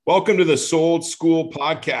Welcome to the Sold School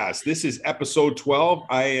podcast. This is episode 12.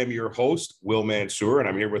 I am your host, Will Mansour, and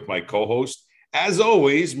I'm here with my co-host, as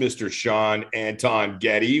always, Mr. Sean Anton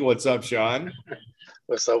Getty. What's up, Sean?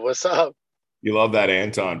 What's up? What's up? You love that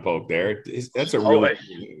Anton poke there. That's a really, Always.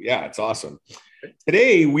 yeah, it's awesome.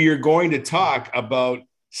 Today, we are going to talk about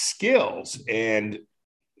skills and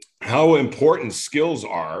how important skills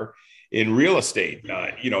are in real estate.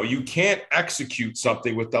 You can't execute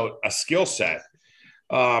something without a skill set.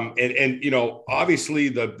 Obviously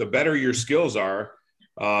the better your skills are,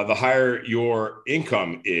 the higher your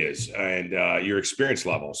income is and your experience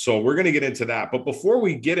level. So we're going to get into that. But before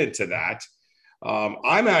we get into that,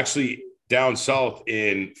 I'm actually down south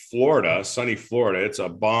in Florida, sunny Florida. It's a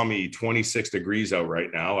balmy 26 degrees out right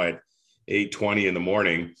now at 8:20 in the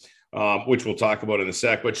morning, which we'll talk about in a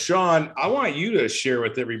sec. But Sean, I want you to share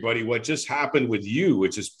with everybody what just happened with you,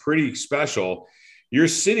 which is pretty special. You're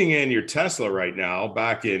sitting in your Tesla right now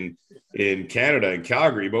back in Canada, in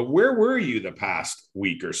Calgary, but where were you the past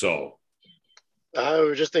week or so? We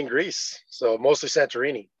were just in Greece, so mostly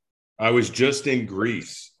Santorini. I was just in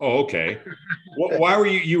Greece. Oh, okay. Why were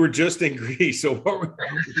you were just in Greece? So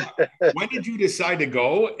when did you decide to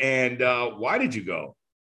go, and why did you go?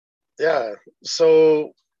 Yeah.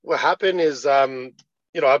 So what happened is, I'm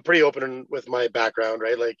pretty open with my background,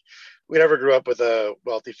 right? Like, we never grew up with a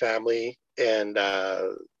wealthy family, and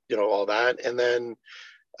all that. And then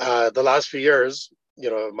the last few years,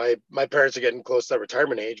 my parents are getting close to that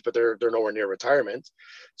retirement age, but they're nowhere near retirement.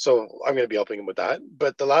 So I'm going to be helping them with that.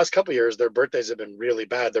 But the last couple of years, their birthdays have been really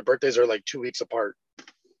bad. Their birthdays are like 2 weeks apart.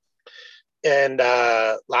 And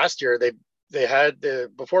last year they had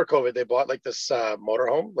before COVID, they bought like this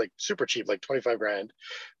motorhome, like super cheap, like 25 grand.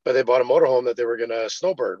 But they bought a motorhome that they were going to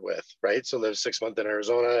snowbird with, right? So live 6 months in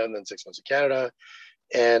Arizona and then 6 months in Canada.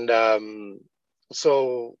 And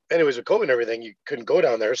so anyways, with COVID and everything, you couldn't go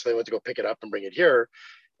down there. So they went to go pick it up and bring it here.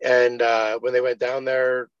 And when they went down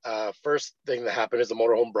there, first thing that happened is the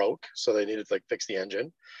motorhome broke. So they needed to like fix the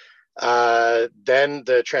engine. Then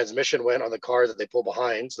the transmission went on the car that they pulled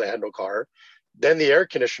behind. So they had no car. Then the air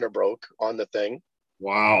conditioner broke on the thing.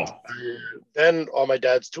 Wow. Then all my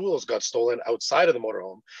dad's tools got stolen outside of the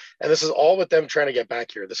motorhome. And this is all with them trying to get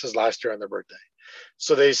back here. This is last year on their birthday.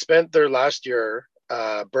 So they spent their last year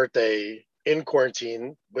birthday in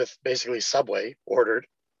quarantine with basically Subway ordered.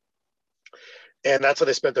 And that's how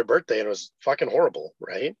they spent their birthday. And it was fucking horrible,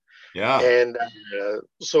 right? Yeah. And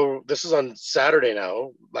so this is on Saturday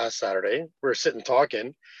now, last Saturday. We're sitting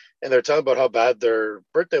talking, and they're talking about how bad their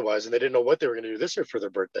birthday was. And they didn't know what they were going to do this year for their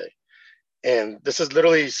birthday. And this is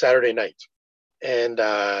literally Saturday night. And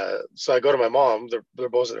so I go to my mom. They're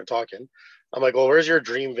both sitting there talking. I'm like, well, where's your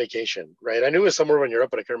dream vacation, right? I knew it was somewhere in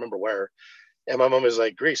Europe, but I can't remember where. And my mom was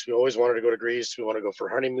like, Greece. We always wanted to go to Greece. We want to go for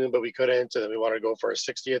honeymoon, but we couldn't. And then we wanted to go for our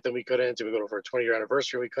 60th, and we couldn't. And we go for a 20-year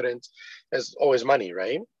anniversary, we couldn't. It's always money,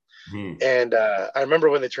 right? Hmm. And I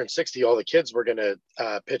remember when they turned 60, all the kids were going to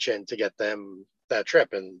pitch in to get them that trip,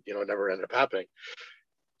 and it never ended up happening.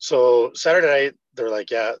 So Saturday night, they're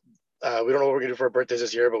like, yeah, we don't know what we're going to do for our birthdays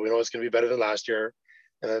this year, but we know it's going to be better than last year.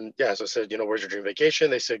 And then, yeah, so I said, where's your dream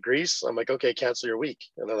vacation? They said, Greece. I'm like, okay, cancel your week.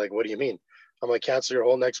 And they're like, what do you mean? I'm like, cancel your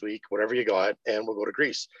whole next week, whatever you got, and we'll go to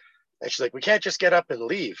Greece. And she's like, we can't just get up and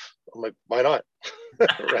leave. I'm like, why not?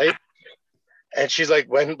 Right? And she's like,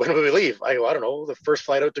 when will we leave? I go, I don't know, the first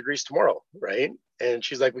flight out to Greece tomorrow, right? And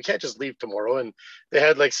she's like, we can't just leave tomorrow. And they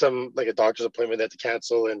had like a doctor's appointment they had to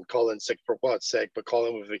cancel and call in sick for sick, but call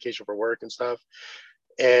in with vacation for work and stuff.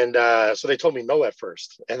 And so they told me no at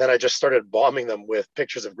first. And then I just started bombing them with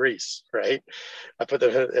pictures of Greece, right? I put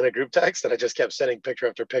them in a group text, and I just kept sending picture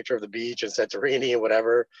after picture of the beach and Santorini and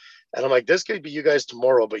whatever. And I'm like, this could be you guys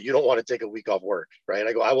tomorrow, but you don't want to take a week off work, right?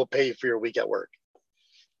 I go, I will pay you for your week at work.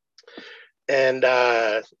 And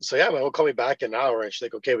so, yeah, my mom called me back in an hour, and she's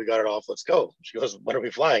like, okay, we got it off. Let's go. She goes, when are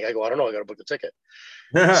we flying? I go, I don't know. I got to book the ticket.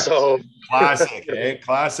 So Classic, eh?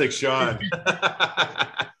 Classic, Sean.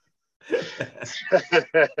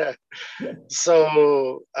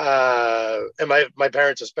 So and my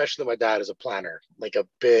parents, especially my dad, is a planner, like a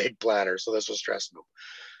big planner, so this was stressing them.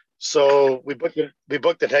 So we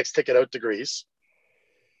booked the next ticket out to Greece,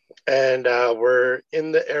 and we're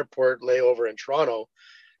in the airport layover in Toronto,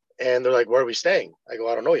 and they're like, where are we staying? I go,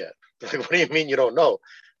 I don't know yet. They're like, what do you mean you don't know?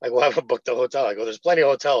 I go, I haven't booked the hotel. I go, there's plenty of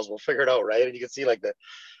hotels, we'll figure it out, right? And you can see like the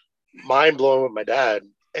mind blowing with my dad.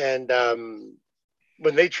 And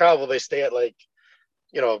when they travel, they stay at like,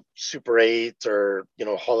 Super 8 or,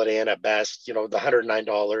 Holiday Inn at best, the $109,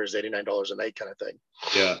 $89 a night kind of thing.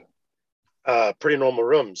 Yeah. Pretty normal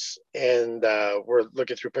rooms. And we're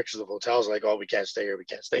looking through pictures of hotels like, oh, we can't stay here. We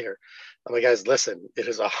can't stay here. I'm like, guys, listen, it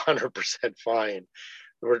is 100% fine.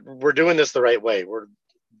 we're doing this the right way.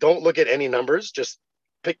 Don't look at any numbers, just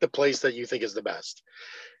pick the place that you think is the best.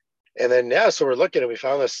 And then, yeah, so we're looking and we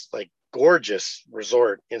found this like gorgeous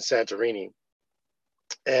resort in Santorini.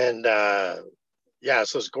 And yeah,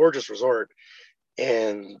 so it's a gorgeous resort.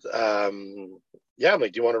 And yeah, I'm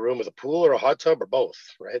like, do you want a room with a pool or a hot tub or both?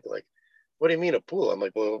 Right? They're like, what do you mean a pool? I'm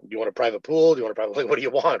like, well, do you want a private pool? Do you want a private, like, what do you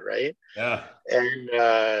want? Right. Yeah. And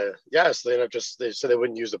yeah, so they ended up they said they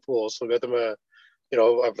wouldn't use the pool. So we got them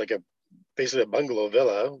like basically a bungalow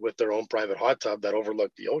villa with their own private hot tub that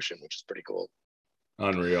overlooked the ocean, which is pretty cool.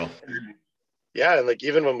 Unreal. Yeah. And like,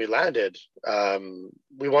 even when we landed,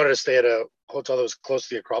 we wanted to stay at a hotel that was close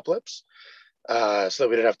to the Acropolis. So that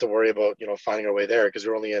we didn't have to worry about, finding our way there because we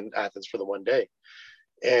were only in Athens for the one day.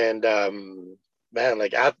 And man,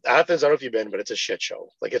 like Athens, I don't know if you've been, but it's a shit show.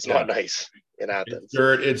 Like, it's not nice in Athens.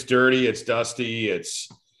 It's dirty, it's dusty.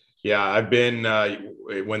 I've been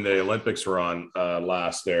when the Olympics were on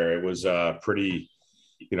last there. It was pretty,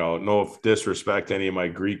 no disrespect to any of my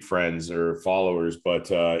Greek friends or followers,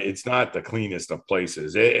 but it's not the cleanest of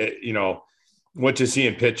places. What you see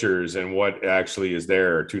in pictures and what actually is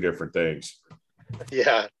there are two different things.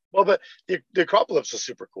 Yeah. Well, but the Acropolis is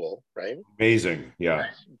super cool, right? Amazing. Yeah.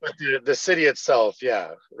 But the city itself,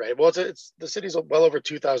 yeah, right. Well, it's the city's well over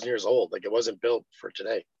 2,000 years old. Like, it wasn't built for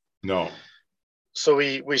today. No. So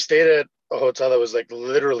we stayed at a hotel that was like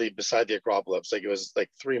literally beside the Acropolis. Like, it was like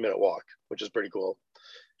 3-minute walk, which is pretty cool.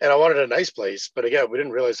 And I wanted a nice place, but again, we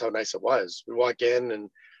didn't realize how nice it was. We walk in and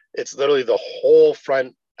it's literally the whole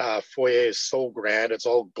front foyer is so grand. It's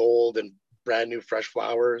all gold and brand new fresh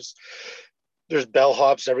flowers. There's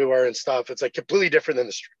bellhops everywhere and stuff. It's like completely different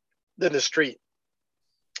than the street.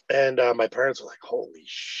 And my parents were like, holy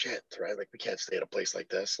shit, right? Like, we can't stay at a place like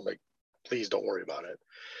this. I'm like, please don't worry about it.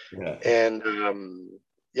 Yeah. And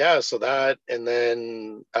yeah, so that, and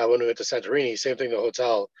then when we went to Santorini, same thing, the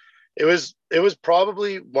hotel. It was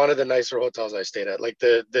probably one of the nicer hotels I stayed at. Like,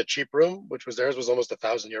 the cheap room, which was theirs, was almost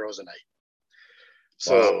 €1,000 a night.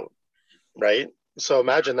 So, wow. Right. So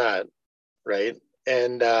imagine that, right?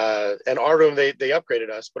 And our room, they upgraded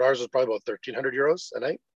us, but ours was probably about €1,300 a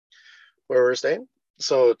night where we were staying.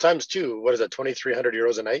 So times two, what is that?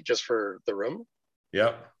 €2,300 a night just for the room.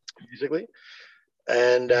 Yeah. Basically.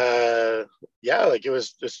 And yeah, like, it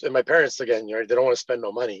was just, and my parents, again, they don't want to spend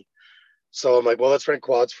no money. So I'm like, well, let's rent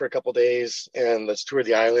quads for a couple of days and let's tour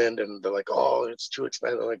the island. And they're like, oh, it's too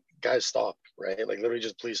expensive. I'm like, guys, stop, right? Like, literally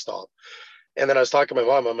just please stop. And then I was talking to my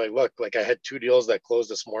mom. I'm like, look, like, I had 2 deals that closed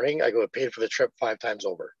this morning. I go, paid for the trip 5 times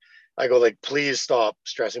over. I go, like, please stop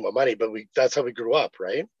stressing about money. But that's how we grew up,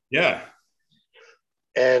 right? Yeah.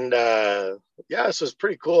 And yeah, so it's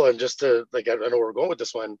pretty cool. And just to, like, I know where we're going with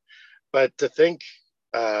this one, but to think,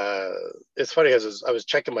 it's funny, as I was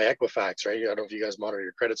checking my Equifax, right? I don't know if you guys monitor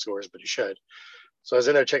your credit scores, but you should. So I was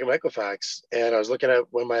in there checking my Equifax, and I was looking at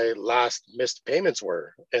when my last missed payments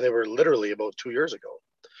were, and they were literally about 2 years ago.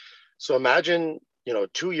 So imagine,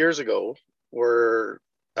 2 years ago, we're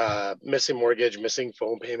missing mortgage, missing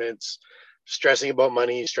phone payments, stressing about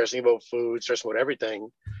money, stressing about food, stressing about everything.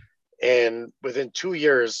 And within 2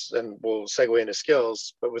 years, and we'll segue into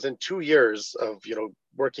skills, but within 2 years of,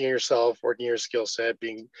 working on yourself, working your skill set,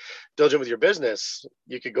 being diligent with your business,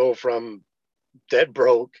 you could go from dead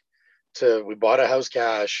broke to, we bought a house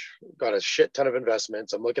cash, got a shit ton of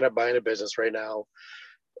investments. I'm looking at buying a business right now.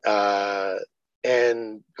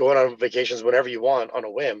 And going on vacations whenever you want on a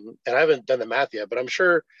whim. And I haven't done the math yet, but I'm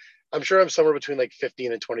sure I'm somewhere between like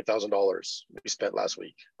 $15,000 and $20,000 we spent last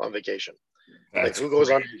week on vacation. That's like,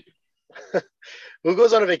 who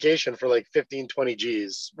goes on a vacation for like 15, 20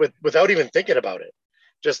 G's without even thinking about it?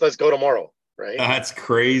 Just, let's go tomorrow, right? That's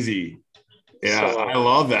crazy. Yeah, so, I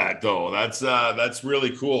love that though. That's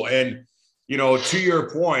really cool. And to your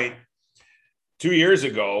point, 2 years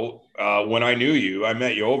ago, when I knew you, I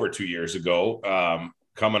met you over 2 years ago,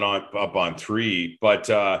 coming up on 3.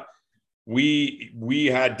 But we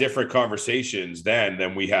had different conversations then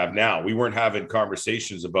than we have now. We weren't having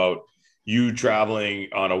conversations about you traveling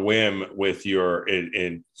on a whim with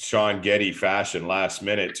in Sean Getty fashion last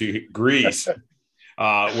minute to Greece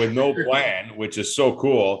with no plan, which is so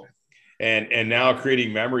cool. And now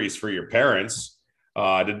creating memories for your parents.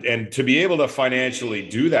 And to be able to financially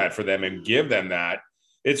do that for them and give them that,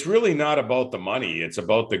 it's really not about the money. It's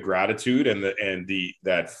about the gratitude and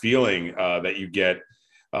that feeling that you get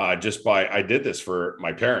just by, I did this for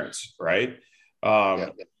my parents, right?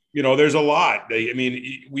 There's a lot.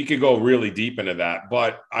 We could go really deep into that,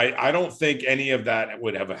 but I don't think any of that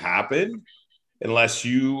would have happened unless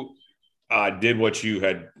you did what you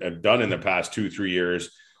had done in the past 2-3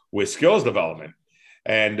 years with skills development.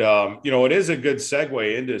 And it is a good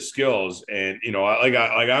segue into skills. And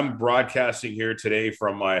I'm broadcasting here today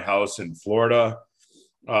from my house in Florida.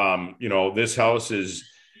 This house is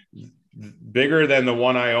bigger than the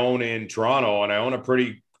one I own in Toronto, and I own a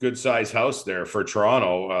pretty good sized house there for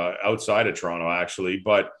Toronto, outside of Toronto actually.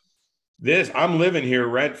 But I'm living here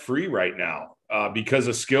rent free right now because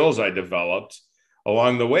of skills I developed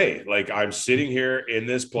along the way. Like I'm sitting here in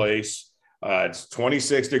this place. It's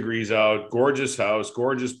 26 degrees out, gorgeous house,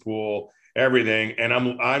 gorgeous pool, everything. And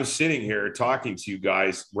I'm sitting here talking to you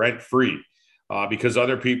guys rent free because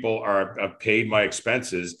other people have paid my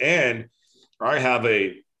expenses. And I have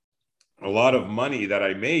a lot of money that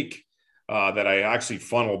I make that I actually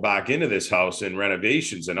funnel back into this house in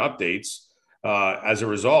renovations and updates as a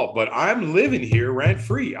result. But I'm living here rent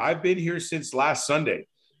free. I've been here since last Sunday.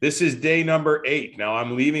 This is day number 8. Now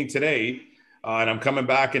I'm leaving today. And I'm coming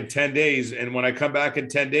back in 10 days. And when I come back in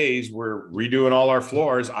 10 days, we're redoing all our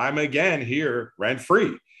floors. I'm again here rent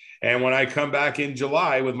free. And when I come back in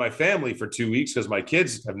July with my family for 2 weeks, because my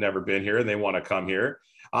kids have never been here and they want to come here,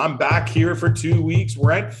 I'm back here for 2 weeks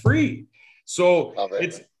rent free. So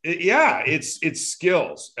it's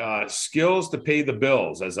skills, skills to pay the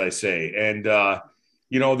bills, as I say. And,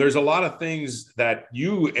 there's a lot of things that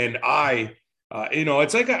you and I,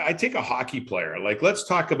 it's like I take a hockey player. Like, let's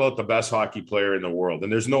talk about the best hockey player in the world.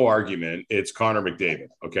 And there's no argument. It's Connor McDavid.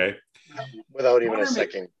 Okay. Without even a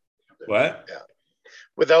second. What? Yeah.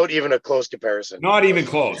 Without even a close comparison. Not even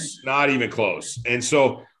close. Not even close. And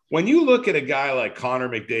so when you look at a guy like Connor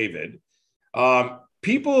McDavid,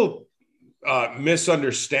 people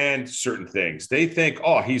misunderstand certain things. They think,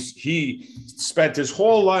 oh, he spent his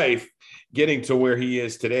whole life getting to where he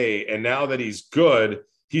is today. And now that he's good,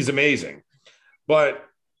 he's amazing. But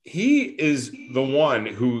he is the one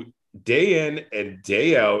who day in and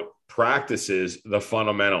day out practices the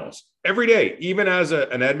fundamentals every day, even as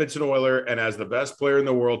an Edmonton Oiler and as the best player in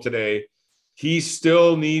the world today. He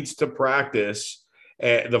still needs to practice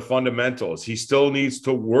the fundamentals. He still needs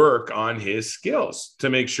to work on his skills to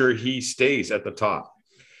make sure he stays at the top.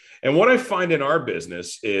 And what I find in our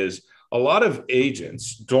business is a lot of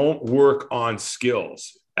agents don't work on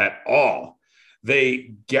skills at all.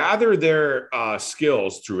 They gather their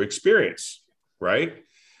skills through experience, right?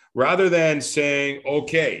 Rather than saying,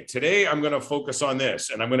 okay, today I'm going to focus on this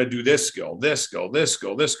and I'm going to do this skill, this skill, this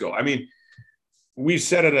skill, this skill. I mean, we've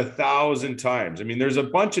said it 1,000 times. I mean, there's a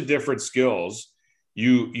bunch of different skills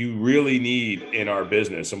you really need in our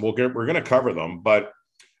business, and we're going to cover them. But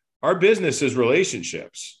our business is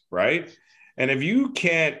relationships, right? And if you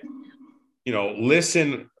can't,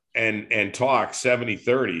 listen and talk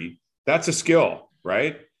 70-30, that's a skill,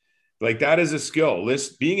 right? Like that is a skill.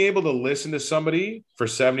 Being able to listen to somebody for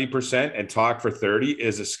 70% and talk for 30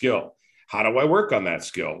 is a skill. How do I work on that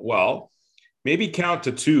skill? Well, maybe count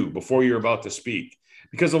to 2 before you're about to speak,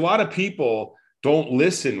 because a lot of people don't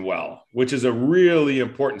listen well, which is a really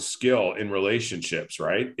important skill in relationships,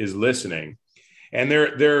 right? Is listening. And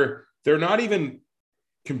they're not even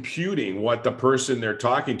computing what the person they're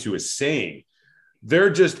talking to is saying.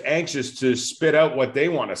 They're just anxious to spit out what they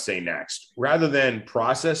want to say next rather than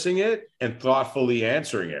processing it and thoughtfully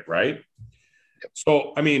answering it, right?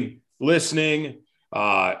 So, I mean, listening,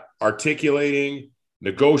 articulating,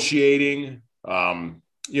 negotiating, empathy.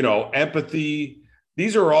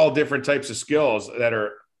 These are all different types of skills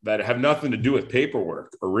that have nothing to do with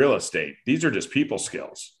paperwork or real estate. These are just people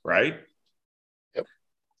skills, right? Yep.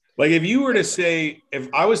 Like if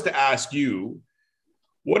I was to ask you,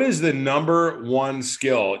 what is the number one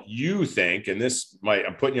skill you think, and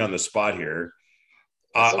I'm putting you on the spot here,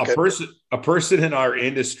 okay, a person in our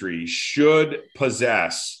industry should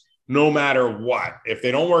possess no matter what? If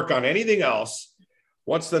they don't work on anything else,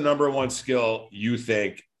 what's the number one skill you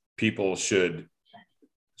think people should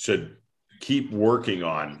keep working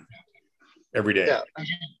on every day?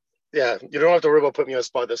 Yeah. You don't have to worry about putting me on the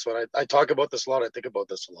spot this one. I talk about this a lot. I think about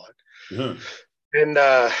this a lot. Mm-hmm. And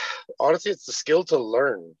honestly, it's the skill to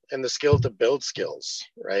learn and the skill to build skills,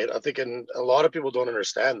 right? I think, and a lot of people don't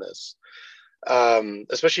understand this,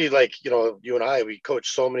 especially like, you and I, we coach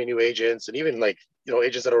so many new agents, and even like,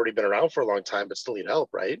 agents that have already been around for a long time but still need help,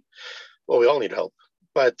 right? Well, we all need help.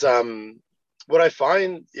 But what I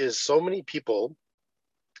find is so many people,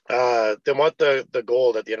 they want the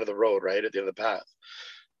gold at the end of the road, right? At the end of the path.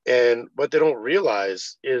 And what they don't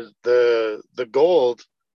realize is the gold,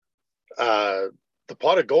 the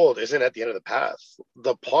pot of gold isn't at the end of the path.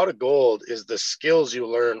 The pot of gold is the skills you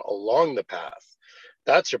learn along the path.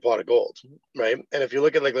 That's your pot of gold, right? And if you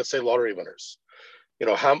look at, like, let's say lottery winners,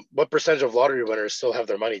 what percentage of lottery winners still have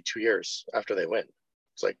their money 2 years after they win?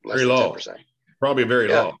 It's like less than 10%. Probably very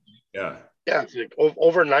low. Yeah. Yeah, it's like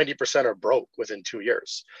over 90% are broke within 2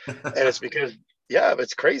 years. And it's because, yeah,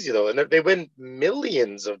 it's crazy though. And they win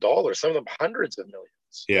millions of dollars, some of them hundreds of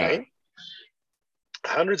millions, Yeah. right?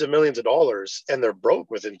 Hundreds of millions of dollars, and they're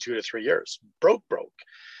broke within 2 to 3 years. Broke.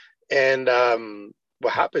 And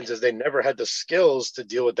what happens is they never had the skills to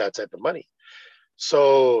deal with that type of money.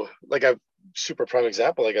 So, like a super prime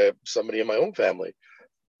example, like somebody in my own family,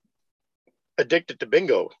 addicted to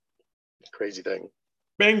bingo. Crazy thing.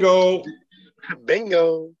 Bingo.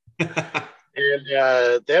 Bingo.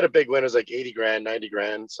 And they had a big win. It was like 80 grand, 90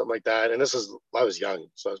 grand, something like that. And I was young.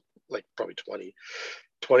 So I was like probably 20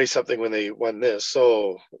 something when they won this.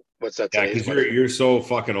 So what's that? Yeah, because you're so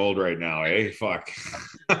fucking old right now, eh? Fuck.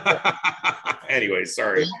 Anyway,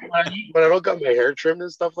 sorry. When I don't got my hair trimmed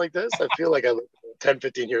and stuff like this, I feel like I look 10,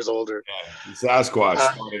 15 years older. Yeah, Sasquatch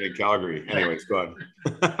started in Calgary. Anyways, go on.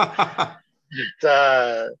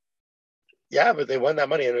 Yeah, but they won that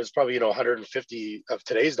money, and it was probably 150 of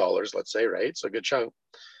today's dollars, let's say, right? So a good chunk.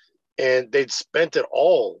 And they'd spent it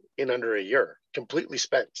all in under a year, completely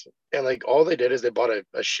spent. And like all they did is they bought a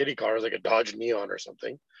shitty car, like a Dodge Neon or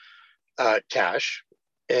something, cash,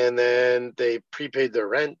 and then they prepaid their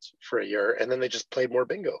rent for a year, and then they just played more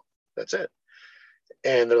bingo. That's it.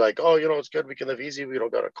 And they're like, oh, it's good. We can live easy. We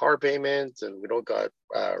don't got a car payment, and we don't got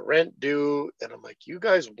rent due. And I'm like, you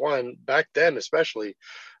guys won back then, especially.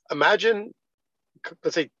 Imagine,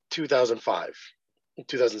 let's say 2005,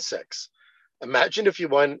 2006. Imagine if you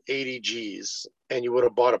won 80 G's and you would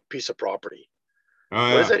have bought a piece of property.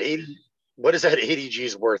 What is that 80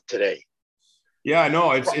 G's worth today? Yeah,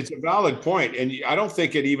 no, it's a valid point. And I don't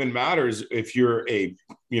think it even matters if you're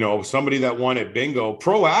somebody that won at bingo.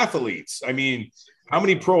 Pro athletes. I mean, how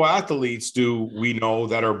many pro athletes do we know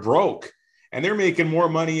that are broke? And they're making more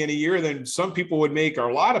money in a year than some people would make, or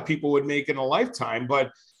a lot of people would make in a lifetime,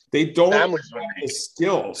 but they don't have the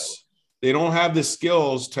skills. They don't have the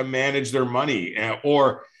skills to manage their money,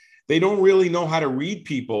 or they don't really know how to read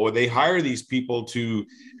people, or they hire these people to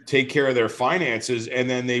take care of their finances, and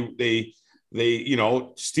then they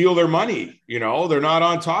steal their money. They're not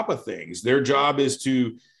on top of things. Their job is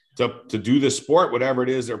to do the sport, whatever it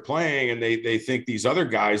is they're playing, and they think these other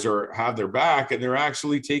guys have their back, and they're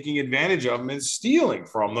actually taking advantage of them and stealing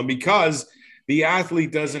from them because the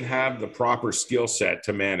athlete doesn't have the proper skill set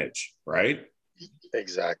to manage, right?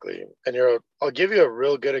 Exactly. And I'll give you a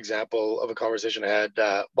real good example of a conversation I had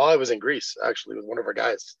while I was in Greece, actually, with one of our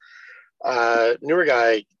guys. Newer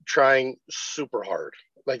guy, trying super hard.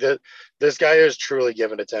 Like this guy is truly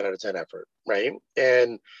given a 10 out of 10 effort, right?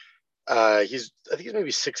 And I think he's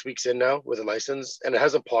maybe 6 weeks in now with a license, and it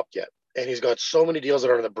hasn't popped yet. And he's got so many deals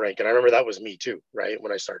that are on the brink. And I remember that was me too, right?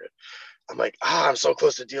 When I started, I'm like, I'm so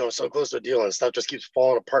close to a deal. I'm so close to a deal. And stuff just keeps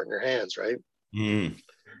falling apart in your hands, right? Mm.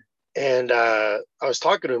 And I was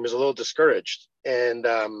talking to him. He was a little discouraged. And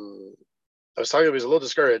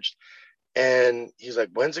And he's like,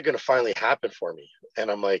 when's it going to finally happen for me? And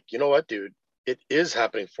I'm like, you know what, dude? It is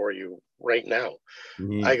happening for you right now.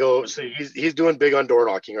 Mm-hmm. I go, so he's doing big on door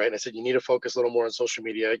knocking, right? And I said, you need to focus a little more on social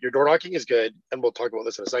media. Your door knocking is good. And we'll talk about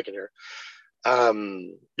this in a second here.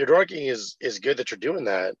 Your door knocking is good that you're doing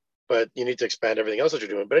that, but you need to expand everything else that you're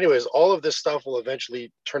doing. But anyways, all of this stuff will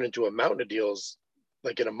eventually turn into a mountain of deals,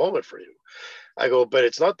 like in a moment for you. I go, but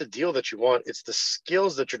it's not the deal that you want. It's the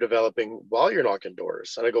skills that you're developing while you're knocking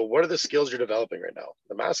doors. And I go, what are the skills you're developing right now?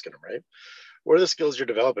 I'm asking him, right? What are the skills you're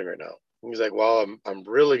developing right now? And he's like, well, I'm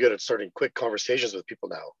really good at starting quick conversations with people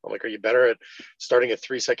now. I'm like, are you better at starting a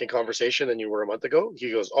 3-second conversation than you were a month ago?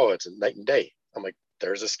 He goes, oh, it's a night and day. I'm like,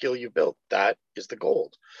 there's a skill you built. That is the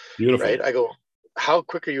gold. Beautiful. Right? I go, how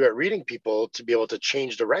quick are you at reading people to be able to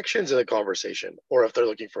change directions in the conversation? Or if they're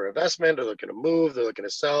looking for investment, they're looking to move, they're looking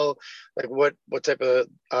to sell, like what type of,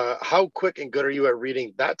 how quick and good are you at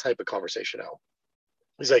reading that type of conversation now?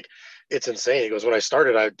 He's like, it's insane. He goes, when I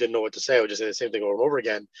started, I didn't know what to say. I would just say the same thing over and over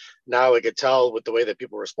again. Now I could tell with the way that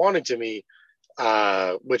people were responding to me,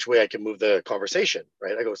 which way I can move the conversation,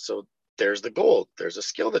 right? I go, so there's the gold. There's a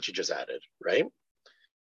skill that you just added, right?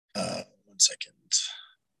 1 second.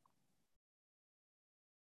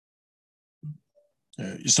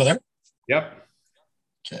 You still there? Yep.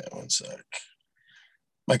 Okay, 1 sec.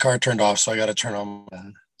 My car turned off, so I got to turn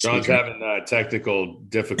on. John's having technical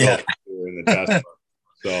difficulties in the test.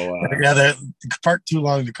 So the parked too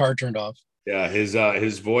long. The car turned off. Yeah,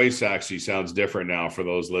 his voice actually sounds different now. For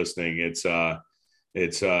those listening, it's Elon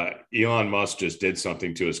Musk just did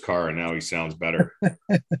something to his car, and now he sounds better.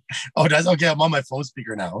 Oh, that's okay. I'm on my phone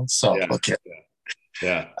speaker now, so yeah, okay.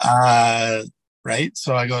 Yeah. Right.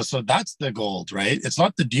 So I go, so that's the gold, right? It's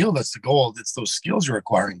not the deal that's the gold. It's those skills you're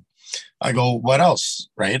acquiring. I go, what else?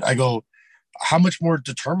 Right. I go, how much more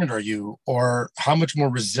determined are you, or how much more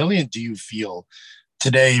resilient do you feel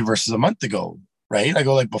today versus a month ago? Right. I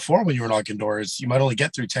go, like, before, when you were knocking doors, you might only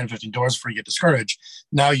get through 10, 15 doors before you get discouraged.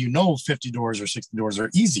 Now, 50 doors or 60 doors are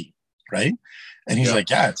easy. Right. And he's like,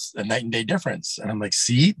 yeah, it's a night and day difference. And I'm like,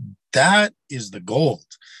 see, that is the gold.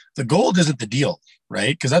 The gold isn't the deal,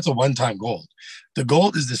 right? Because that's a one-time gold. The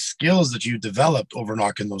gold is the skills that you developed over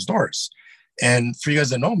knocking those doors. And for you guys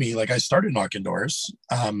that know me, like, I started knocking doors.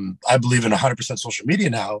 I believe in 100% social media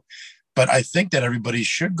now, but I think that everybody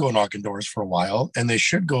should go knocking doors for a while, and they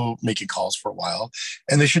should go making calls for a while,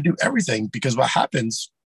 and they should do everything, because what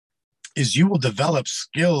happens is you will develop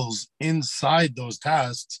skills inside those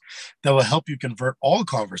tasks that will help you convert all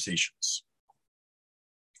conversations.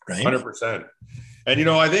 Right? 100%. And,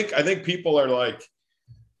 I think people are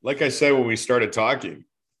like I said, when we started talking,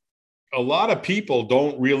 a lot of people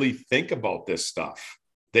don't really think about this stuff.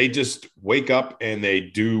 They just wake up and they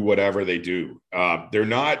do whatever they do.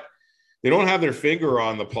 They don't have their finger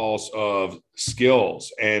on the pulse of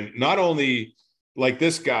skills. And not only, like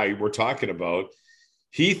this guy we're talking about,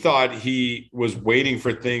 he thought he was waiting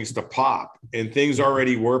for things to pop, and things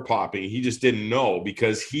already were popping. He just didn't know,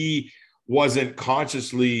 because he wasn't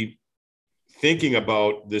consciously thinking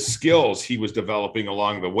about the skills he was developing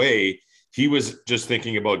along the way. He was just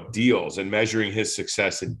thinking about deals and measuring his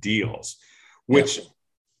success in deals, which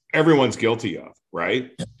everyone's guilty of,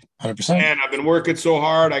 right? 100%. And I've been working so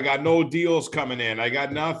hard. I got no deals coming in. I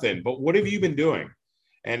got nothing. But what have you been doing?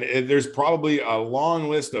 And there's probably a long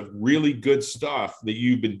list of really good stuff that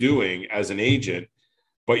you've been doing as an agent,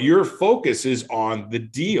 but your focus is on the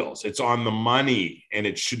deals. It's on the money, and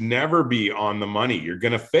it should never be on the money. You're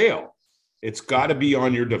going to fail. It's got to be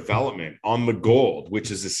on your development, on the gold,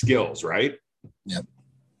 which is the skills, right? Yep.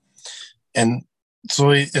 And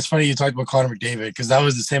so it's funny you talked about Connor McDavid, because that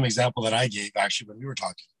was the same example that I gave actually when we were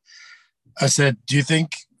talking. I said, do you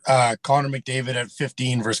think Connor McDavid at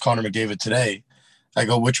 15 versus Connor McDavid today? I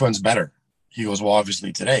go, which one's better? He goes, well,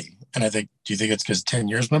 obviously today. And I think, do you think it's because 10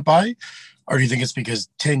 years went by? Or do you think it's because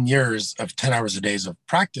 10 years of 10 hours a day of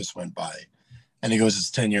practice went by? And he goes, it's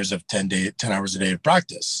 10 years of 10 hours a day of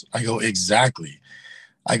practice. I go, exactly.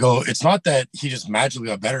 I go, it's not that he just magically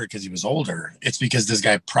got better because he was older. It's because this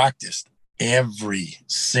guy practiced every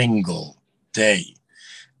single day.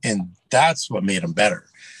 And that's what made him better.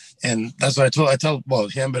 And that's what I tell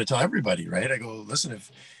him, but I tell everybody, right? I go, listen,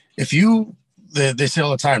 if you, they say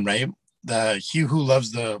all the time, right? He who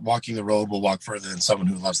loves the walking the road will walk further than someone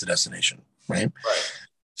who loves the destination, right? Right.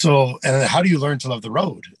 So, and how do you learn to love the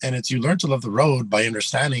road? And it's, you learn to love the road by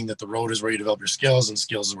understanding that the road is where you develop your skills, and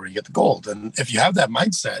skills is where you get the gold. And if you have that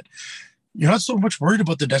mindset, you're not so much worried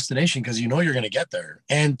about the destination, because you know you're going to get there,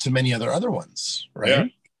 and to many other ones,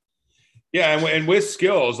 right? Yeah. And with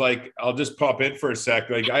skills, like, I'll just pop in for a sec.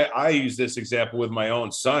 Like, I use this example with my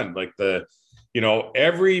own son. Like,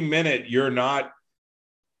 every minute you're not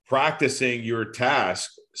practicing your task,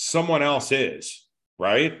 someone else is,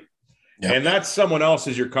 right? Yep. And that someone else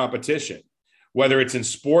is your competition, whether it's in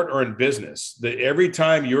sport or in business. Every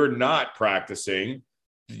time you're not practicing,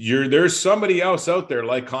 there's somebody else out there,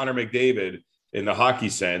 like Connor McDavid in the hockey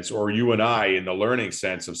sense, or you and I in the learning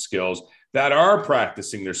sense of skills, that are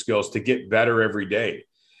practicing their skills to get better every day.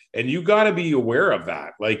 And you got to be aware of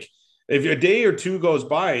that. Like, if a day or two goes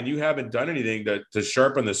by and you haven't done anything to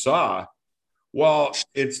sharpen the saw, well,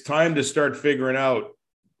 it's time to start figuring out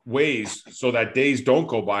ways so that days don't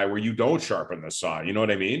go by where you don't sharpen the saw. You know what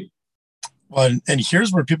I mean? Well, and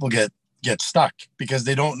here's where people get stuck, because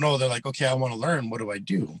they don't know. They're like, okay, I want to learn. What do I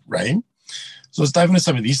do? Right. So let's dive into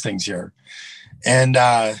some of these things here. And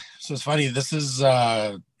so it's funny. This is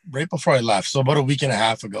right before I left. So about a week and a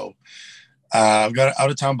half ago, I've got an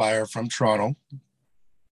out-of-town buyer from Toronto,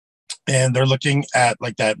 and they're looking at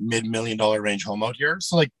like that mid-$1 million range home out here.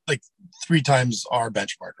 So like 3 times our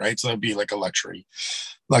benchmark, right? So that'd be like a luxury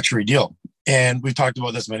deal. And we've talked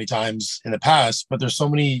about this many times in the past, but there's so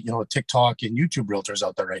many, TikTok and YouTube realtors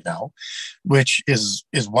out there right now, which is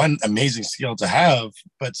one amazing skill to have,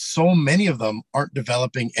 but so many of them aren't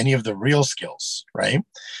developing any of the real skills, right?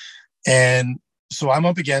 And so I'm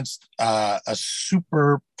up against a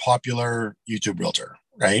super popular YouTube realtor,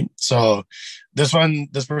 right? So this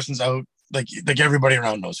person's out, like everybody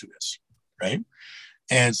around knows who it is, right?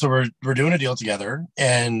 And so we're doing a deal together,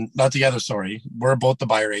 and not together, sorry. We're both the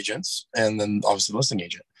buyer agents, and then obviously the listing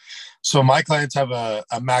agent. So my clients have a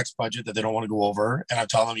max budget that they don't want to go over. And I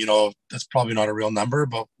tell them, that's probably not a real number,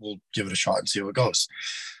 but we'll give it a shot and see how it goes.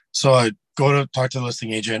 So I go to talk to the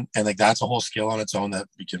listing agent, and like, that's a whole skill on its own that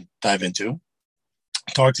we can dive into.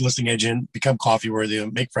 Talk to the listing agent, become coffee worthy,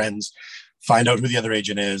 make friends, find out who the other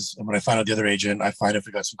agent is. And when I find out the other agent, I find if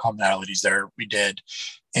we got some commonalities there. We did.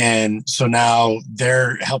 And so now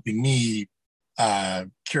they're helping me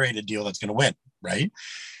curate a deal that's going to win. Right.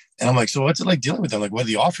 And I'm like, so what's it like dealing with them? Like, what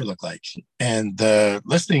did the offer look like? And the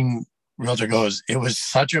listing realtor goes, it was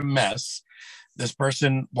such a mess. This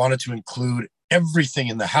person wanted to include everything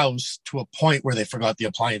in the house to a point where they forgot the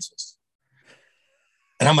appliances.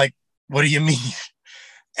 And I'm like, what do you mean?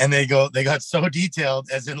 And they got so detailed,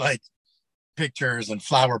 as in like pictures and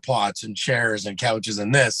flower pots and chairs and couches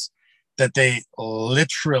and this, that they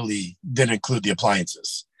literally didn't include the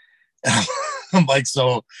appliances. I'm like,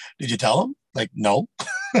 so did you tell them? Like, no.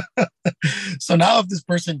 So now if this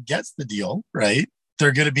person gets the deal, right,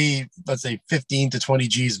 they're going to be, let's say 15 to 20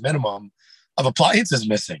 G's minimum of appliances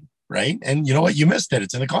missing, right? And you know what? You missed it.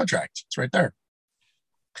 It's in the contract. It's right there.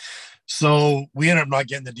 So we ended up not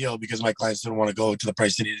getting the deal because my clients didn't want to go to the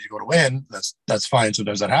price they needed to go to win. That's fine.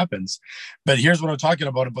 Sometimes that happens. But here's what I'm talking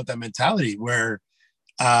about that mentality where,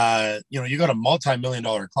 you got a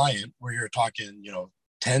multi-million-dollar client where you're talking,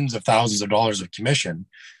 tens of thousands of dollars of commission,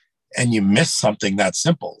 and you miss something that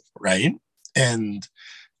simple, right? And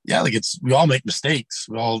yeah, like we all make mistakes.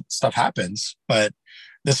 Stuff happens, but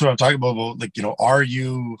this is what I'm talking about. Like, are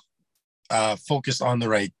you focused on the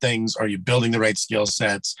right things? Are you building the right skill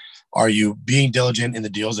sets? Are you being diligent in the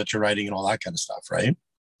deals that you're writing and all that kind of stuff, right?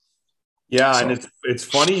 Yeah, so. And it's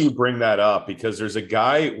funny you bring that up because there's a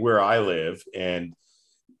guy where I live, and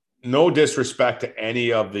no disrespect to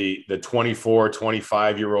any of the 24,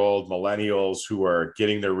 25-year-old millennials who are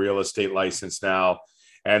getting their real estate license now,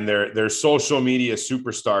 and they're social media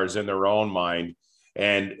superstars in their own mind,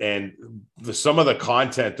 and some of the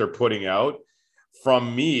content they're putting out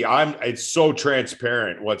from me, it's so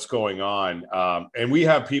transparent what's going on. And we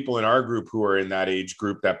have people in our group who are in that age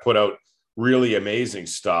group that put out really amazing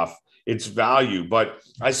stuff. It's value. But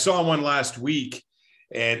I saw one last week,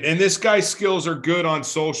 and this guy's skills are good on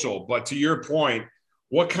social, but to your point,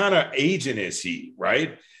 what kind of agent is he,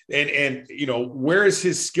 right? And where is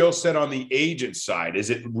his skill set on the agent side?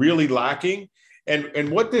 Is it really lacking?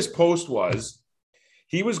 And what this post was,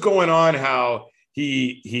 he was going on how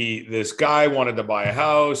this guy wanted to buy a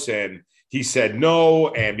house and he said no.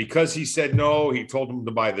 And because he said no, he told him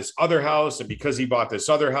to buy this other house. And because he bought this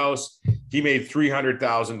other house, he made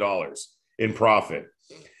 $300,000 in profit.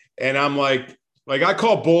 And I'm like, I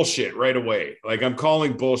call bullshit right away. Like, I'm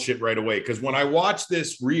calling bullshit right away. Because when I watch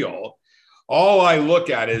this reel, all I look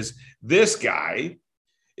at is this guy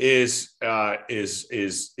is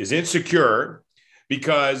insecure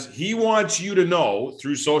because he wants you to know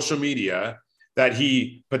through social media that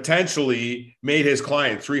he potentially made his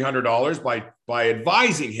client $300 by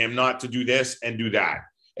advising him not to do this and do that.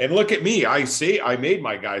 And look at me. I say I made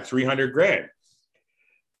my guy $300,000.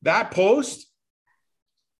 That post,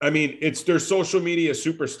 I mean, they're social media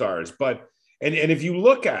superstars, but if you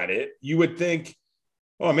look at it, you would think,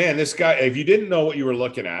 oh man, this guy, if you didn't know what you were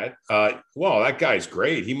looking at, well, that guy's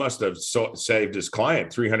great. He must have saved his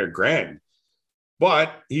client $300,000,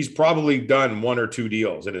 but he's probably done one or two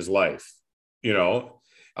deals in his life, and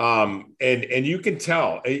you can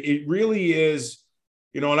tell it really is,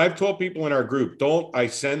 and I've told people in our group, I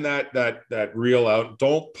send that reel out,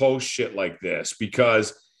 don't post shit like this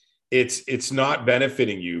because it's not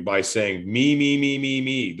benefiting you by saying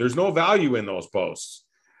me. There's no value in those posts.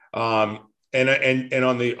 And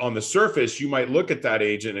on the surface, you might look at that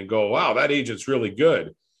agent and go, wow, that agent's really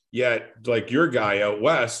good. Yet, like your guy out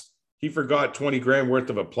west, he forgot $20,000 worth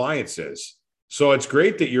of appliances. So it's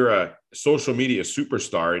great that you're a social media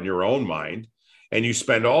superstar in your own mind, and you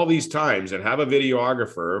spend all these times and have a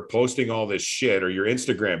videographer posting all this shit, or your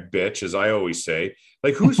Instagram bitch, as I always say.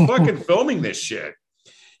 Like, who's fucking filming this shit?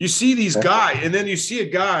 You see these guys, and then you see a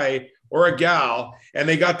guy or a gal, and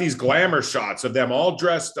they got these glamour shots of them all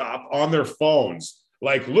dressed up on their phones.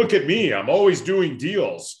 Like, look at me, I'm always doing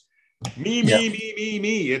deals. Me.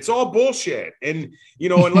 It's all bullshit. And,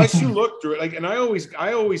 unless you look through it, like, and I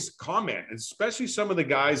always comment, especially some of the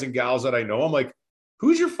guys and gals that I know, I'm like,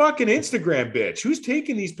 who's your fucking Instagram bitch? Who's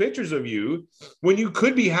taking these pictures of you when you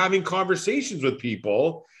could be having conversations with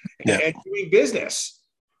people and doing business?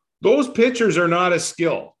 Those pictures are not a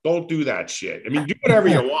skill. Don't do that shit. I mean, do whatever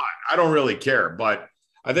you want. I don't really care. But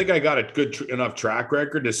I think I got a good enough track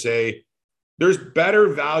record to say there's better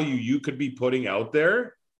value you could be putting out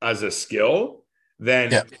there as a skill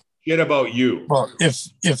than shit about you. Well,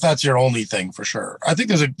 if that's your only thing, for sure. I think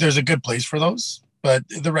there's a good place for those, but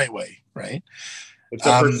the right way, right? It's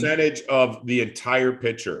a percentage of the entire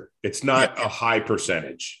picture. It's not a high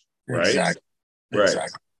percentage, right? Exactly. Right.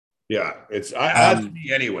 Exactly. Yeah, that's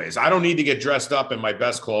me anyways. I don't need to get dressed up in my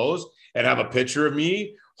best clothes and have a picture of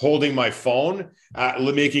me holding my phone,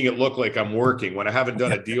 making it look like I'm working when I haven't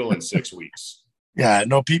done a deal in 6 weeks. Yeah,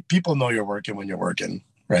 no, people know you're working when you're working,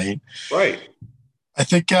 right? Right. I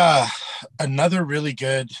think another really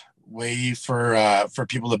good way for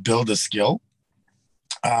people to build a skill,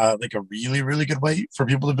 like a really, really good way for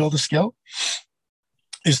people to build a skill,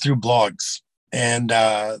 is through blogs. And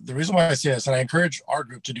the reason why I say this, and I encourage our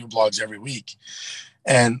group to do blogs every week,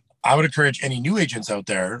 and I would encourage any new agents out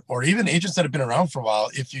there, or even agents that have been around for a while,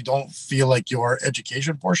 if you don't feel like your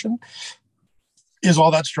education portion is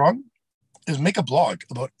all that strong, is make a blog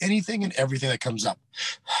about anything and everything that comes up.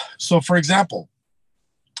 So, for example,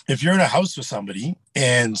 if you're in a house with somebody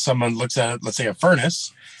and someone looks at, let's say, a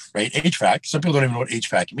furnace, right? HVAC. Some people don't even know what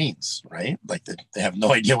HVAC means, right? Like they have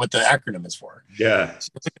no idea what the acronym is for. Yeah. So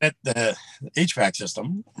looking at the HVAC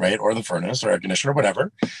system, right, or the furnace or air conditioner or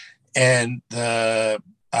whatever, and the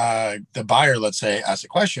buyer, let's say, asks a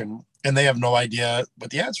question and they have no idea what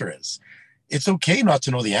the answer is. It's okay not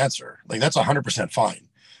to know the answer. Like that's 100% fine,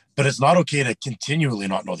 but it's not okay to continually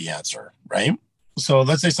not know the answer, right? So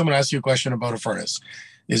let's say someone asks you a question about a furnace.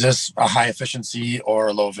 Is this a high efficiency or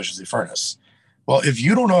a low efficiency furnace? Well, if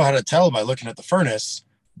you don't know how to tell by looking at the furnace,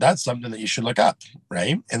 that's something that you should look up,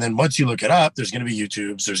 right? And then once you look it up, there's going to be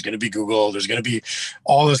YouTubes, there's going to be Google, there's going to be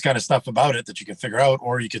all this kind of stuff about it that you can figure out,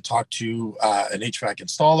 or you could talk to an HVAC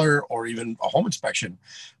installer or even a home inspection.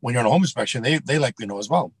 When you're on a home inspection, they likely know as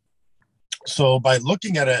well. So by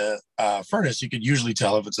looking at a furnace, you could usually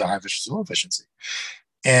tell if it's a high efficiency or low efficiency.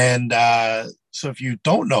 And so if you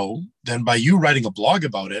don't know, then by you writing a blog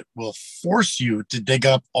about it will force you to dig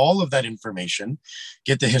up all of that information,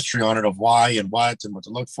 get the history on it of why and what to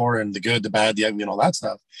look for and the good, the bad, the ugly, and all that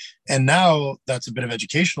stuff. And now that's a bit of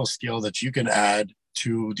educational skill that you can add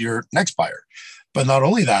to your next buyer. But not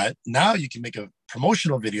only that, now you can make a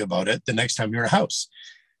promotional video about it the next time you're in a house.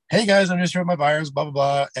 Hey guys, I'm just here with my buyers, blah, blah,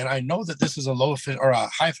 blah. And I know that this is a or a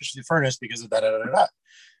high efficiency furnace because of that.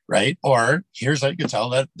 Right? Or here's how you can tell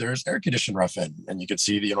that there's air conditioning rough in and you can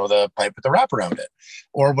see the pipe with the wrap around it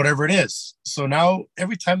or whatever it is. So now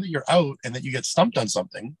every time that you're out and that you get stumped on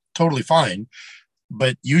something, totally fine.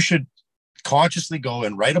 But you should consciously go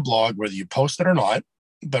and write a blog, whether you post it or not.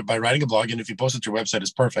 But by writing a blog, and if you post it to your website,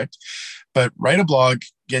 it's perfect. But write a blog,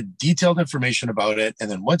 get detailed information about it.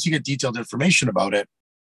 And then once you get detailed information about it,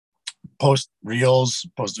 post reels,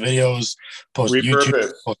 post videos, post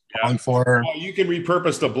YouTube, post long form. Well, you can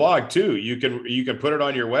repurpose the blog too. You can put it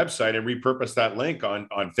on your website and repurpose that link on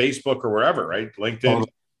Facebook or wherever, right? LinkedIn,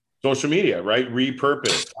 social media, right?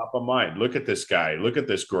 Repurpose, top of mind. Look at this guy. Look at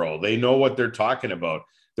this girl. They know what they're talking about.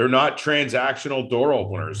 They're not transactional door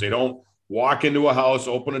openers. They don't walk into a house,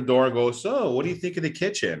 open a door and go, so what do you think of the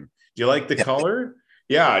kitchen? Do you like the color?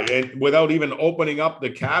 Yeah. And without even opening up the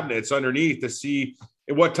cabinets underneath to see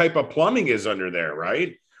what type of plumbing is under there,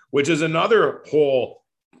 right? Which is another whole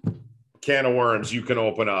can of worms you can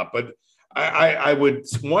open up. But I would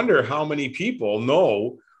wonder how many people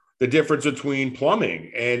know the difference between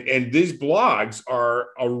plumbing. And these blogs are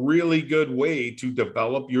a really good way to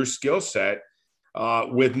develop your skill set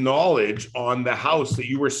with knowledge on the house that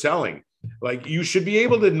you were selling. Like you should be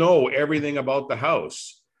able to know everything about the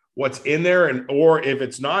house, what's in there, or if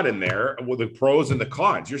it's not in there, well, the pros and the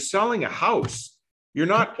cons. You're selling a house. You're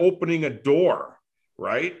not opening a door,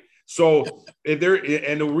 right? So and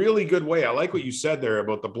a really good way, I like what you said there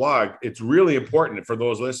about the blog. It's really important for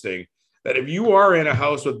those listening that if you are in a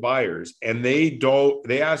house with buyers and they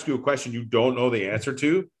ask you a question you don't know the answer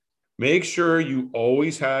to, make sure you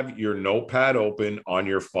always have your notepad open on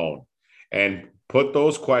your phone and put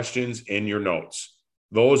those questions in your notes.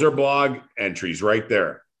 Those are blog entries right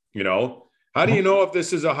there, How do you know if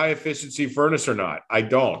this is a high efficiency furnace or not? I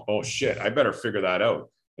don't. Oh shit. I better figure that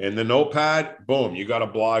out. In the notepad, boom, you got a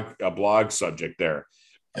blog subject there.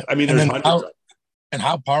 I mean, there's hundreds. And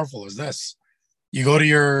how powerful is this? You go to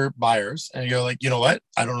your buyers and you're like, you know what?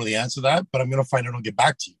 I don't know the answer to that, but I'm going to find out and get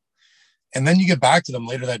back to you. And then you get back to them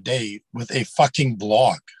later that day with a fucking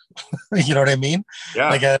blog. You know what I mean? Yeah.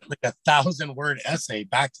 Like a 1,000-word essay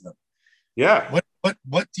back to them. Yeah.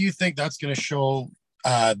 What do you think that's going to show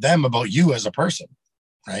them about you as a person,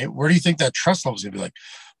 right? Where do you think that trust level is going to be like,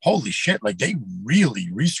 holy shit, like they really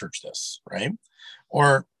researched this, right?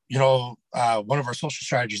 Or, one of our social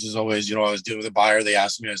strategies is always, I was dealing with a buyer, they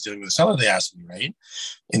asked me, I was dealing with a seller, they asked me, right?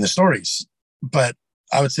 In the stories. But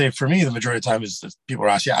I would say for me, the majority of the time is people are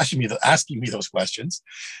asking me those questions.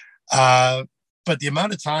 But the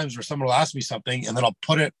amount of times where someone will ask me something and then I'll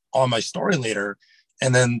put it on my story later.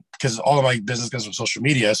 And then, because all of my business comes from social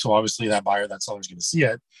media, so obviously that buyer, that seller is going to see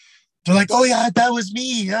it. They're like, "Oh yeah, that was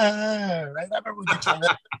me." Right? I remember when you told me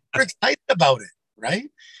that. We're excited about it, right?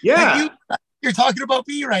 Yeah. you're talking about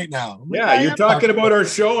me right now. I'm like, Yeah, I you're am talking about our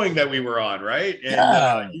showing that we were on, right? And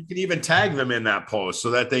Yeah. you can even tag them in that post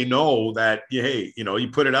so that they know that, hey, you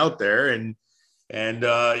put it out there. And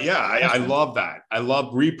yeah, I love that. I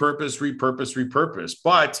love repurpose.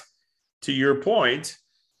 But to your point,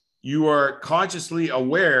 you are consciously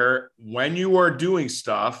aware when you are doing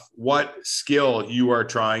stuff, what skill you are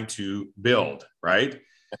trying to build, right?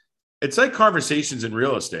 It's like conversations in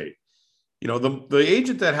real estate. The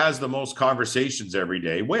agent that has the most conversations every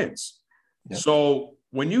day wins. Yep. So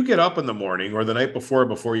when you get up in the morning or the night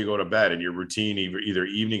before you go to bed, in your routine, either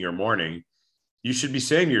evening or morning, you should be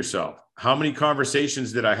saying to yourself, how many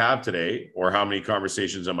conversations did I have today? Or how many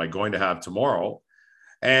conversations am I going to have tomorrow?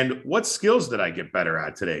 And what skills did I get better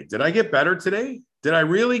at today? Did I get better today? Did I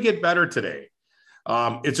really get better today?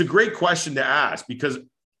 It's a great question to ask because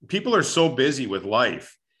people are so busy with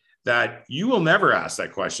life that you will never ask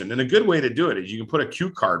that question. And a good way to do it is you can put a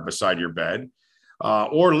cue card beside your bed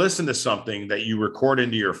or listen to something that you record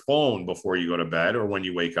into your phone before you go to bed or when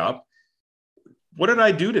you wake up. What did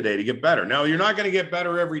I do today to get better? Now, you're not going to get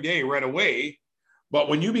better every day right away, but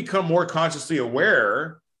when you become more consciously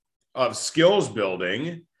aware of skills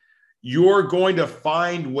building, you're going to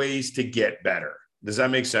find ways to get better. Does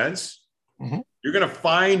that make sense? Mm-hmm. You're going to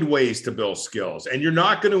find ways to build skills, and you're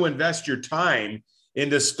not going to invest your time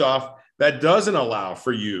into stuff that doesn't allow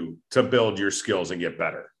for you to build your skills and get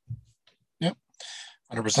better. Yep,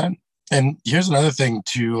 100%. And here's another thing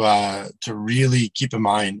to really keep in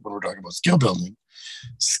mind when we're talking about skill building,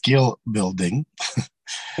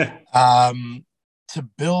 to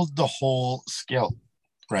build the whole skill,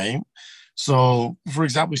 right? So, for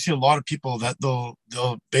example, we see a lot of people that they'll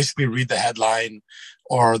basically read the headline,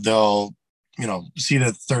 or they'll see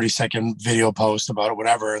the 30-second video post about it,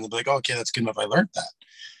 whatever, and they'll be like, oh, okay, that's good enough. I learned that.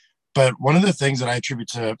 But one of the things that I attribute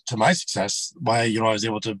to my success, why I was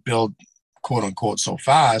able to build quote unquote so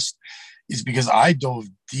fast, is because I dove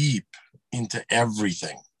deep into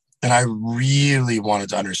everything, and I really wanted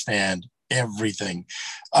to understand everything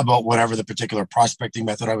about whatever the particular prospecting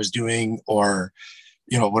method I was doing, or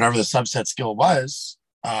whatever the subset skill was.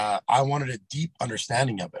 I wanted a deep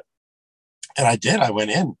understanding of it, and I did. I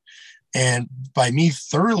went in, and by me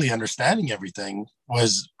thoroughly understanding everything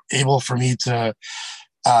was able for me to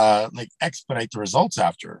expedite the results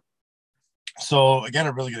after. So again,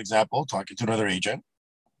 a really good example, talking to another agent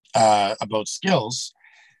about skills.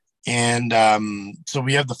 And so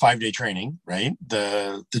we have the 5-day training, right?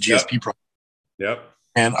 The GSP program. Yep.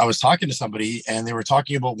 And I was talking to somebody, and they were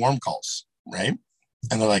talking about warm calls, right?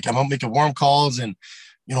 And they're like, I'm going to make warm calls, and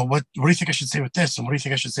what do you think I should say with this? And what do you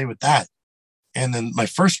think I should say with that? And then my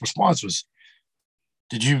first response was,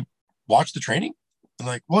 did you watch the training? And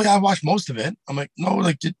like, well, yeah, I watched most of it. I'm like, no,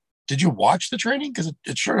 like, did you watch the training? Because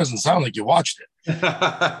it sure doesn't sound like you watched it.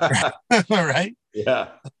 Right? Yeah.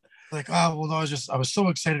 Like, oh, well, no, I was so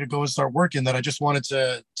excited to go and start working that I just wanted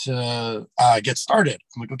to get started.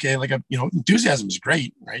 I'm like, okay, like, enthusiasm is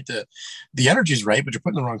great, right? The energy is right, but you're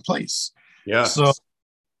put in the wrong place. Yeah. So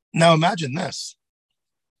now imagine this.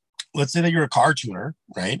 Let's say that you're a car tuner,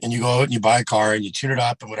 right? And you go out and you buy a car and you tune it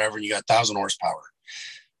up and whatever, and you got 1,000 horsepower.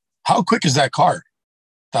 How quick is that car?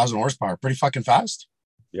 1,000 horsepower, pretty fucking fast.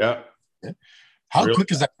 Yeah. How quick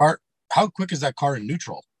is that car? How quick is that car in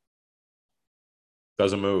neutral?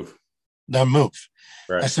 Doesn't move. Doesn't move.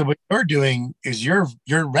 Right. I said, what you're doing is you're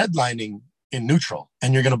redlining in neutral,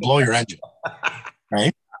 and you're going to blow your engine.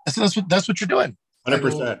 Right? I said, that's what you're doing.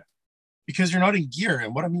 100%. Because you're not in gear.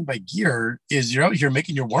 And what I mean by gear is you're out here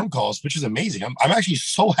making your warm calls, which is amazing. I'm actually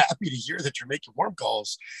so happy to hear that you're making warm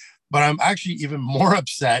calls, but I'm actually even more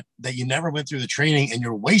upset that you never went through the training and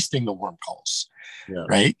you're wasting the warm calls. Yeah.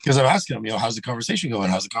 Right? Because I'm asking them, how's the conversation going?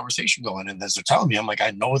 How's the conversation going? And as they're telling me, I'm like,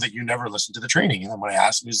 I know that you never listened to the training. And then when I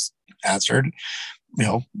asked them, he's answered,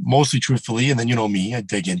 mostly truthfully. And then, me, I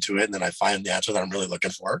dig into it, and then I find the answer that I'm really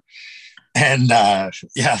looking for. And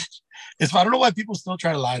yeah, I don't know why people still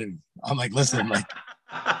try to lie to me. I'm like, listen, like,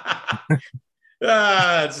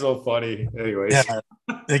 it's so funny. Anyways, yeah,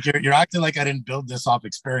 like you're acting like I didn't build this off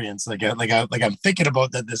experience. Like I'm thinking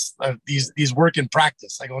about that. These work in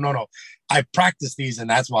practice. I go, no, I practice these, and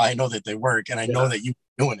that's why I know that they work, and I know that you're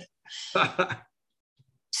doing it.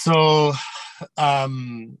 So,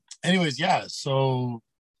 anyways, yeah. So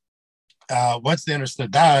once they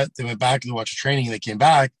understood that, they went back and they watched the training, and they came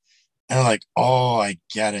back. And they're like, oh, I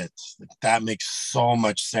get it. That makes so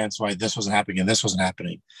much sense why this wasn't happening and this wasn't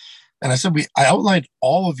happening. And I said, I outlined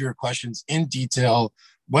all of your questions in detail,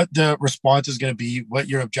 what the response is going to be, what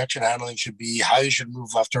your objection handling should be, how you should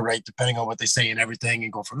move left or right, depending on what they say and everything,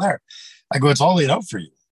 and go from there. I go, it's all laid out for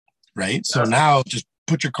you, right? So now just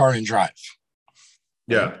put your car in drive.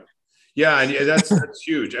 Yeah. Yeah, and that's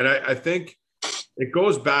huge. And I think it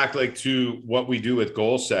goes back like to what we do with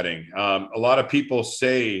goal setting. A lot of people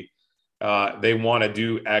say they want to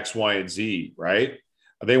do X, Y, and Z, right?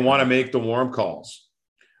 They want to make the warm calls,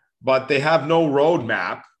 but they have no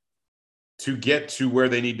roadmap to get to where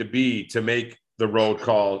they need to be to make the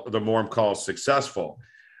warm calls successful.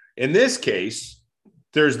 In this case,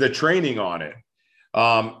 there's the training on it.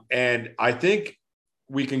 And I think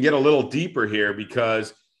we can get a little deeper here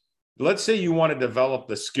because let's say you want to develop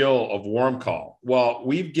the skill of warm call. Well,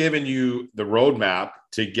 we've given you the roadmap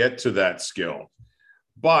to get to that skill,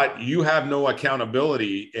 but you have no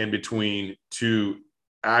accountability in between to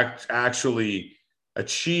actually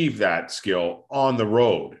achieve that skill on the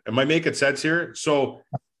road. Am I making sense here? So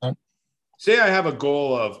say I have a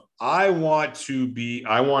goal of, I want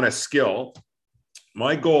a skill.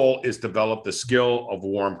 My goal is develop the skill of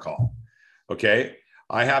warm call. Okay.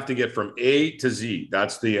 I have to get from A to Z.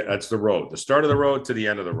 That's the road, the start of the road to the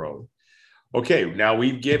end of the road. Okay. Now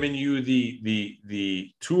we've given you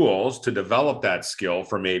the tools to develop that skill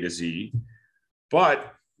from A to Z,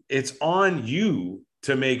 but it's on you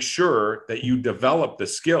to make sure that you develop the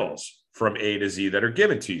skills from A to Z that are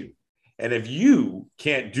given to you. And if you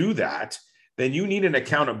can't do that, then you need an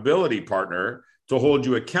accountability partner to hold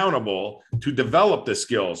you accountable to develop the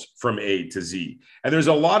skills from A to Z. And there's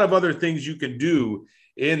a lot of other things you can do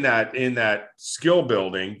in that skill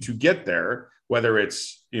building to get there, whether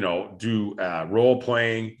it's, do role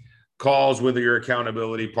playing calls with your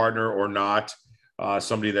accountability partner or not,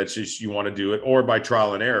 somebody that's just, you want to do it, or by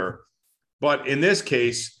trial and error. But in this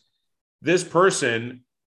case, this person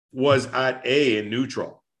was at A in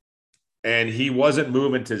neutral and he wasn't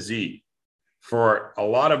moving to Z for a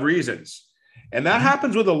lot of reasons. And that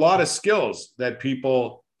happens with a lot of skills that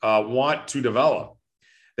people want to develop.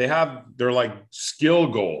 They're like skill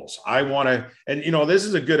goals. This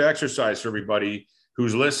is a good exercise for everybody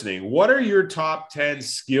who's listening. What are your top 10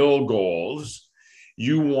 skill goals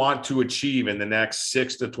you want to achieve in the next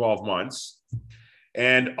 6 to 12 months?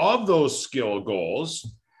 And of those skill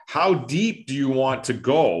goals, how deep do you want to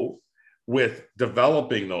go with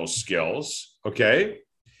developing those skills? Okay.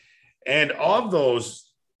 And of those,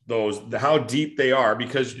 how deep they are,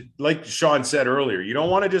 because like Sean said earlier, you don't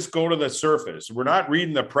want to just go to the surface. We're not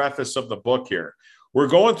reading the preface of the book here. We're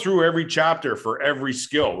going through every chapter for every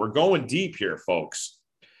skill. We're going deep here, folks.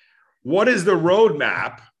 What is the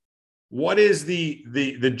roadmap? What is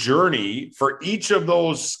the journey for each of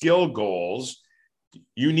those skill goals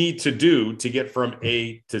you need to do to get from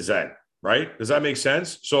A to Z, right? Does that make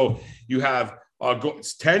sense? So you have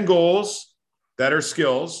 10 goals that are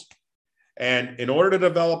skills. And in order to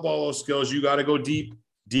develop all those skills, you got to go deep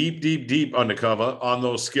undercover on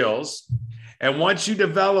those skills. And once you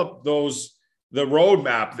develop the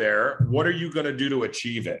roadmap there, what are you going to do to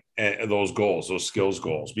achieve it? And those goals, those skills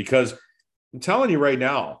goals? Because I'm telling you right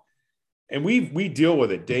now, and we deal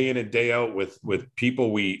with it day in and day out with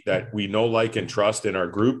people that we know, like, and trust in our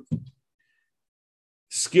group.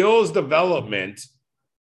 Skills development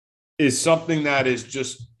is something that is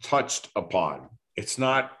just touched upon. It's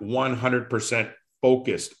not 100%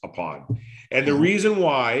 focused upon. And the reason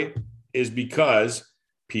why is because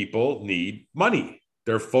people need money.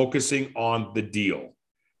 They're focusing on the deal,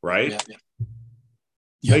 right?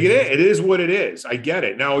 Yeah. Like it is what it is. I get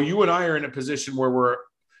it. Now, you and I are in a position where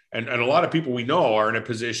and a lot of people we know are in a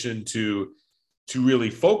position to really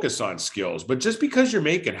focus on skills. But just because you're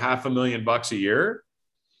making $500,000 a year,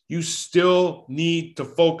 you still need to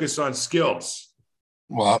focus on skills.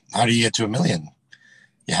 Well, how do you get to $1 million?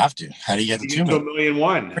 You have to. How do you get to $2 million?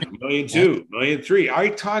 $1.1 million, $1.2 million, $1.3 million. I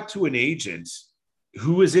talked to an agent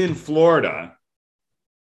who was in Florida,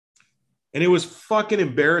 and it was fucking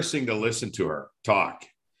embarrassing to listen to her talk.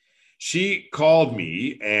 She called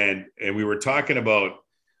me and we were talking about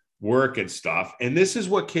work and stuff. And this is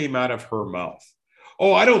what came out of her mouth.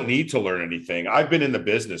 Oh, I don't need to learn anything. I've been in the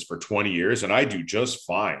business for 20 years and I do just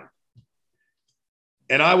fine.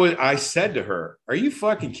 And I said to her, are you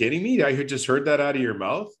fucking kidding me? I had just heard that out of your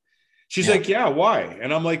mouth. She's like, yeah, why?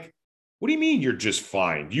 And I'm like, what do you mean you're just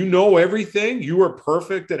fine? You know everything? You are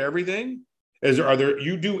perfect at everything?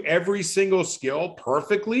 You do every single skill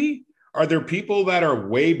perfectly? Are there people that are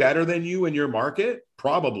way better than you in your market?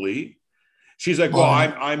 Probably. She's like, well,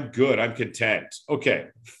 I'm good. I'm content. Okay,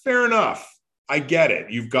 fair enough. I get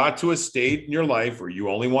it. You've got to a state in your life where you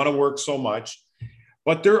only want to work so much,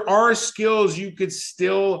 but there are skills you could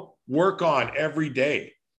still work on every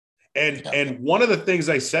day. And one of the things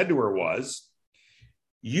I said to her was,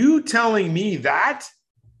 you telling me that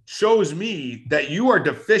shows me that you are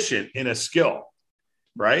deficient in a skill,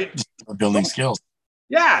 right? Building skills.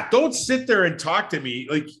 Yeah. Don't sit there and talk to me.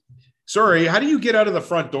 Like, sorry, how do you get out of the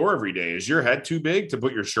front door every day? Is your head too big to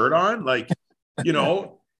put your shirt on? Like, you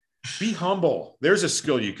know, be humble. There's a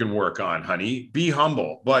skill you can work on, honey. Be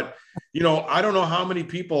humble. But, you know, I don't know how many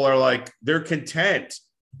people are like, they're content,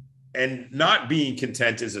 and not being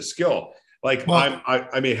content is a skill. Like, Well,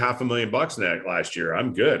 I made $500,000 last year.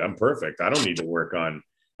 I'm good. I'm perfect. I don't need to work on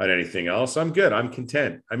anything else. I'm good. I'm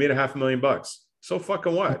content. I made $500,000. So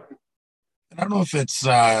fucking what? I don't know if it's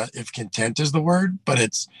if content is the word, but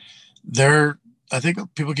it's there. I think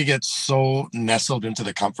people can get so nestled into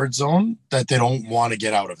the comfort zone that they don't want to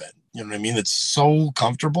get out of it. You know what I mean? It's so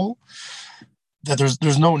comfortable that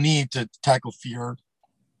there's no need to tackle fear,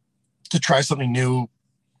 to try something new,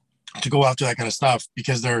 to go after that kind of stuff,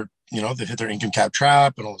 because they're, you know, they've hit their income cap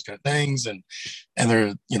trap and all those kind of things, and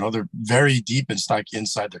they're, you know, they're very deep and stuck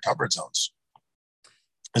inside their comfort zones.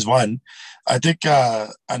 Is one. I think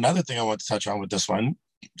another thing I want to touch on with this one,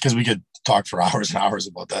 because we could talk for hours and hours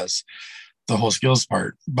about this, the whole skills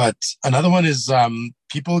part. But another one is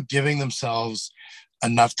people giving themselves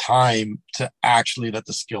enough time to actually let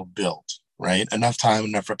the skill build, right? Enough time,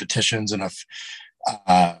 enough repetitions, enough,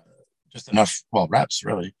 just enough, well, reps,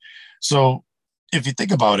 really. So if you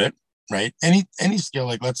think about it, right, any skill,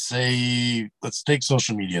 like let's take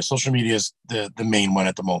social media. Social media is the main one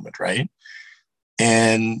at the moment, right?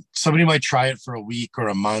 And somebody might try it for a week or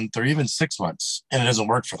a month or even 6 months, and it doesn't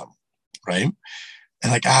work for them, right?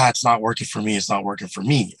 And like, it's not working for me. It's not working for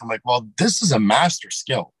me. I'm like, well, this is a master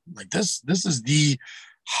skill. Like this is the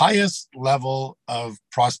highest level of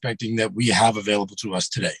prospecting that we have available to us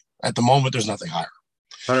today. At the moment, there's nothing higher.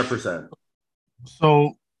 100%.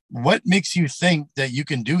 So what makes you think that you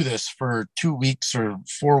can do this for 2 weeks or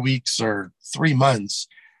 4 weeks or 3 months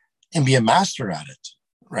and be a master at it,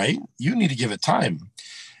 right? You need to give it time.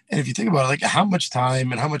 And if you think about it, like how much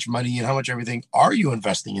time and how much money and how much everything are you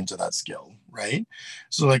investing into that skill, right?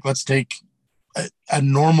 So like, let's take a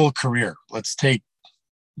normal career. Let's take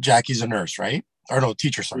Jackie's a nurse, right? Or no,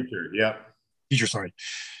 teacher, sorry. Teacher, yeah. Teacher, sorry.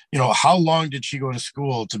 You know, how long did she go to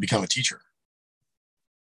school to become a teacher?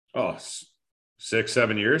 Oh, 6,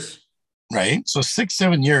 7 years. Right. So 6,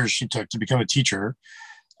 7 years she took to become a teacher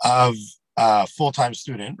of a full-time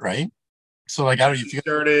student, right? So like, I don't know if you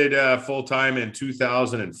started full-time in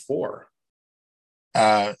 2004.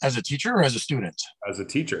 As a teacher or as a student? As a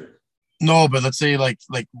teacher. No, but let's say like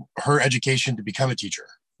her education to become a teacher.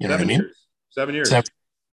 You know 7 what I mean? years. 7 years. Right?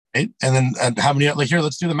 And then how many, like here,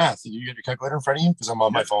 let's do the math. Did you get your calculator in front of you? Because I'm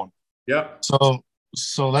on my phone. Yeah. So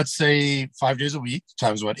let's say 5 days a week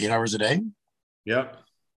times what, 8 hours a day? Yeah.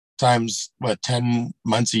 Times what, 10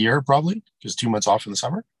 months a year, probably, because 2 months off in the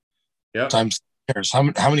summer. Yeah. Times years. How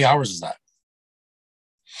many hours is that?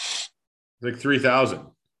 Like 3,000.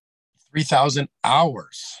 3,000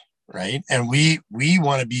 hours, right? And we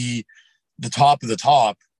want to be the top of the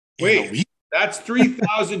top. Wait, in a week. That's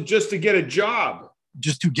 3,000 just to get a job.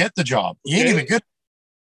 Just to get the job. You ain't even good.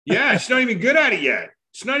 Yeah, she's not even good at it yet.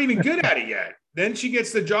 She's not even good at it yet. Then she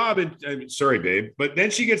gets the job sorry, babe, but then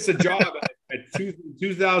she gets the job at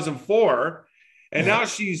 2004, and now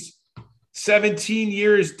she's 17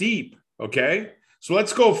 years deep. Okay, so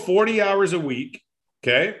let's go 40 hours a week.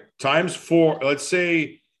 Okay, times 4. Let's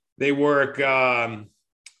say they work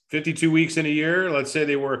 52 weeks in a year. Let's say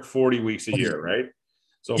they work 40 weeks a year, right?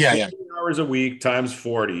 So 40 hours a week times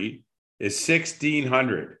 40 is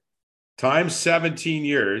 1,600. Times 17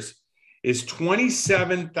 years is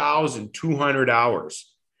 27,200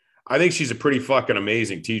 hours. I think she's a pretty fucking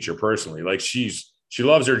amazing teacher personally. Like she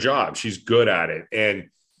loves her job. She's good at it. And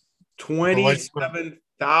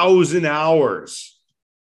 27,000 hours.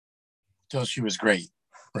 Till she was great,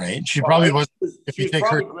 right? She probably was. If you take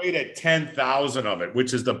her great at 10,000 of it,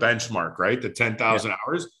 which is the benchmark, right? The 10,000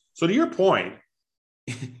 hours. So to your point,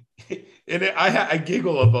 and I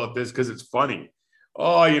giggle about this because it's funny.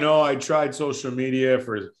 Oh, you know, I tried social media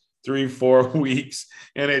for 3-4 weeks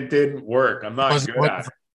and it didn't work. I'm not good at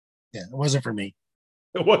it. Yeah, it wasn't for me.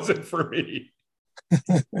 It wasn't for me.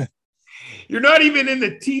 You're not even in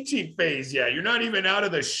the teaching phase yet. You're not even out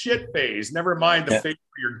of the shit phase. Never mind the phase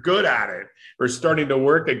where you're good at it or starting to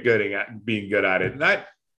work at being good at it. And that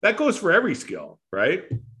goes for every skill, right?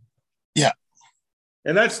 Yeah.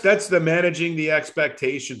 And that's the managing the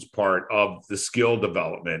expectations part of the skill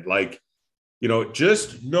development. Like, you know,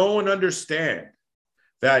 just know and understand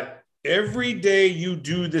that every day you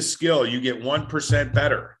do the skill, you get 1%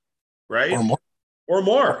 better, right? Or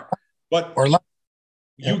more. But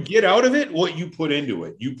you get out of it what you put into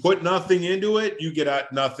it. You put nothing into it, you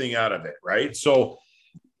get nothing out of it, right? So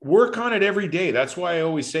work on it every day. That's why I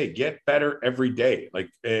always say get better every day.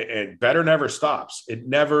 Like, and better never stops. It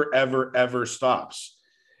never, ever, ever stops.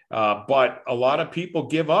 But a lot of people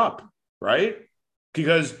give up. right?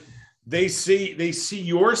 Because they see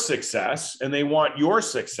your success and they want your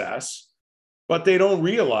success, but they don't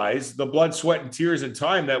realize the blood, sweat, and tears and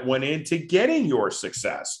time that went into getting your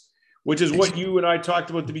success, which is what you and I talked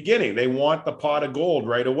about at the beginning. They want the pot of gold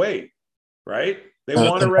right away, right? They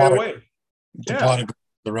want it right away. The pot of gold,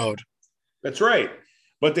 the road. That's right.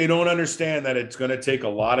 But they don't understand that it's going to take a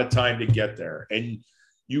lot of time to get there. And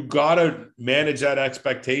you got to manage that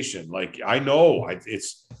expectation. Like, I know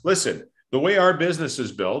listen, the way our business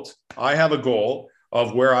is built, I have a goal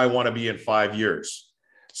of where I want to be in 5 years.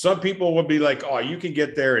 Some people will be like, oh, you can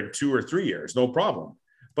get there in 2 or 3 years, no problem.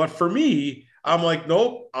 But for me, I'm like,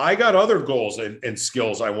 nope, I got other goals and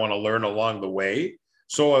skills I want to learn along the way.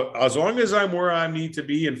 So as long as I'm where I need to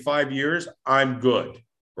be in 5 years, I'm good,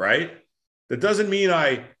 right? That doesn't mean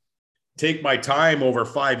I take my time over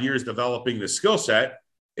 5 years developing the skill set.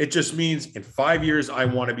 It just means in 5 years, I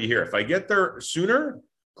want to be here. If I get there sooner,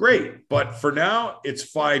 great. But for now, it's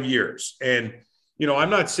 5 years. And,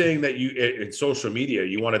 I'm not saying that you in social media,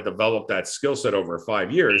 you want to develop that skill set over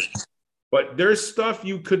 5 years, but there's stuff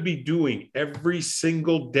you could be doing every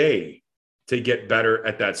single day to get better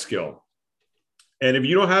at that skill. And if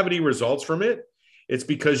you don't have any results from it, it's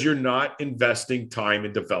because you're not investing time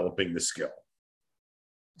in developing the skill.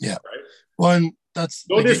 Yeah. Right? Well, and that's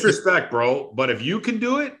no disrespect, bro, but if you can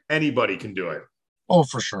do it, anybody can do it. Oh,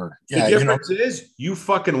 for sure. Yeah. The difference is you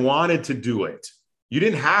fucking wanted to do it. You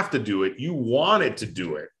didn't have to do it. You wanted to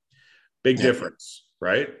do it. Big difference,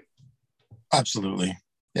 right? Absolutely.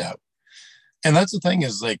 Yeah. And that's the thing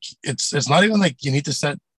is like, it's not even like you need to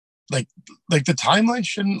set like the timeline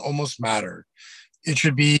shouldn't almost matter. It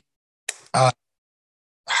should be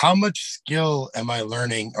how much skill am I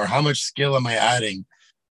learning or how much skill am I adding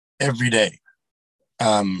every day?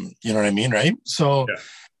 You know what I mean? Right. So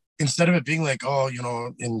instead of it being like, oh,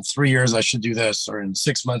 in 3 years, I should do this, or in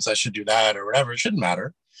 6 months, I should do that, or whatever, it shouldn't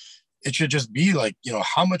matter. It should just be like,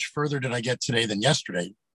 how much further did I get today than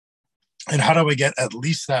yesterday? And how do I get at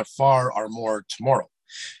least that far or more tomorrow?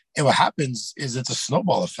 And what happens is it's a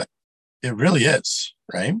snowball effect. It really is.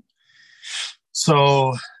 Right.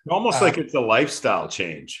 So almost like it's a lifestyle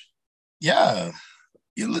change. Yeah.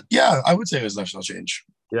 Yeah. I would say it was a lifestyle change.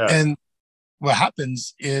 Yeah. And what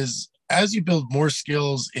happens is as you build more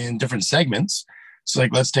skills in different segments, so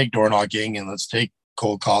like let's take door knocking and let's take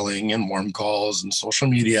cold calling and warm calls and social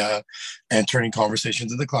media and turning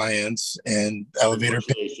conversations into clients and elevator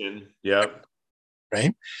pitch. Yep.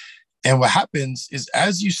 Right. And what happens is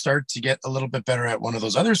as you start to get a little bit better at one of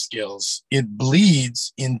those other skills, it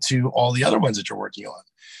bleeds into all the other ones that you're working on.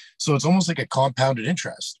 So it's almost like a compounded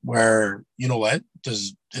interest where,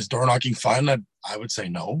 is door knocking fun? I would say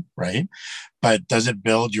no, right? But does it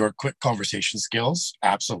build your quick conversation skills?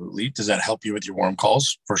 Absolutely. Does that help you with your warm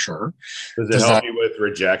calls? For sure. Does it help you with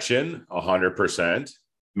rejection? 100%.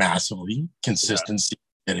 Massively. Consistency,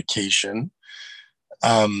 dedication.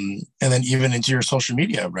 And then even into your social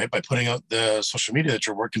media, right? By putting out the social media that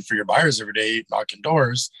you're working for your buyers every day, knocking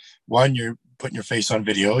doors. One, you're putting your face on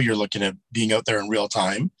video. You're looking at being out there in real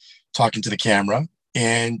time, talking to the camera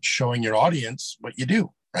and showing your audience what you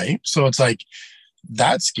do, right? So it's like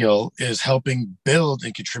that skill is helping build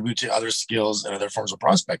and contribute to other skills and other forms of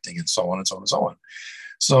prospecting and so on and so on and so on.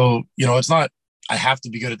 So, it's not, I have to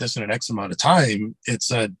be good at this in an X amount of time. It's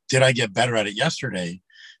did I get better at it yesterday?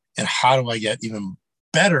 And how do I get even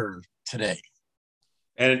better today?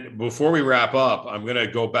 And before we wrap up, I'm going to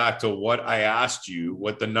go back to what I asked you,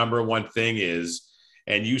 what the number one thing is.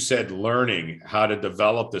 And you said learning how to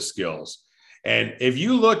develop the skills. And if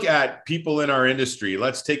you look at people in our industry,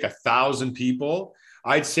 let's take 1,000 people,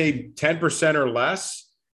 I'd say 10% or less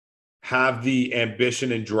have the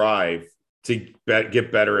ambition and drive to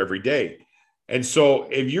get better every day. And so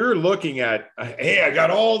if you're looking at, hey, I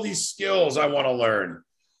got all these skills I want to learn,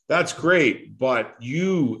 that's great. But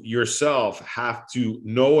you yourself have to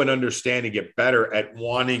know and understand and get better at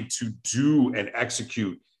wanting to do and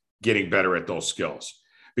execute getting better at those skills.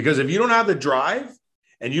 Because if you don't have the drive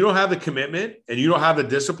and you don't have the commitment and you don't have the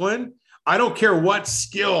discipline, I don't care what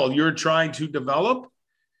skill you're trying to develop,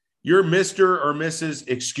 you're Mr. or Mrs.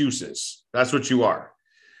 Excuses. That's what you are.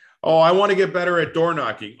 Oh, I want to get better at door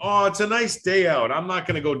knocking. Oh, it's a nice day out. I'm not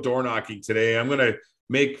going to go door knocking today. I'm going to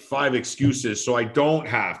make 5 excuses so I don't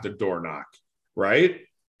have to door knock, right?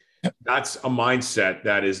 Yep. That's a mindset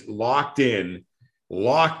that is locked in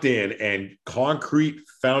and concrete,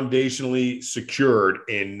 foundationally secured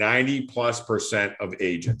in 90+% of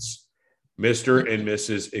agents. Mr. and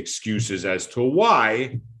Mrs. Excuses as to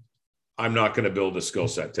why I'm not going to build a skill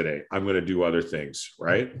set today. I'm going to do other things,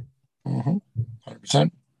 right?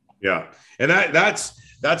 100%. Yeah. And that's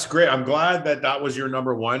That's great. I'm glad that that was your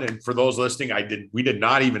number one. And for those listening, we did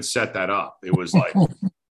not even set that up. It was like,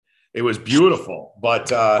 it was beautiful,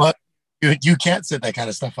 but you can't set that kind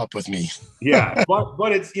of stuff up with me. Yeah.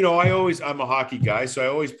 But it's, I'm a hockey guy, so I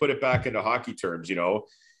always put it back into hockey terms.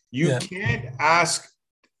 You can't ask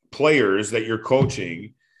players that you're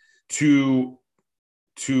coaching to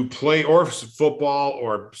play, or football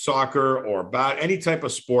or soccer or any type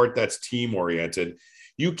of sport that's team oriented.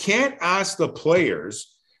 You can't ask the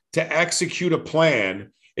players to execute a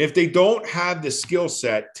plan if they don't have the skill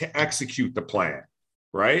set to execute the plan,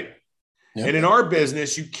 right? Yep. And in our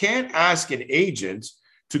business, you can't ask an agent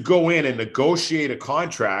to go in and negotiate a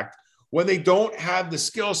contract when they don't have the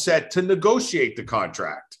skill set to negotiate the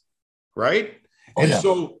contract, right?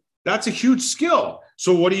 So that's a huge skill.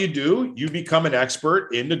 So what do? You become an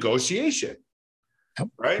expert in negotiation,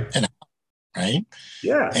 right? Right.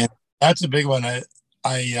 Yeah. And that's a big one.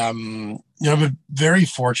 I'm very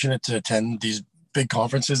fortunate to attend these big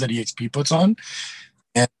conferences that EXP puts on.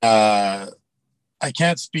 And I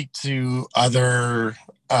can't speak to other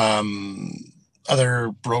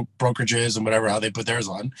brokerages and whatever, how they put theirs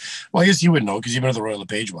on. Well, I guess you would know because you've been to the Royal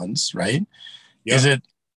LePage ones, right? Yeah.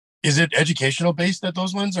 Is it educational based at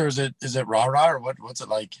those ones, or is it rah-rah, or what's it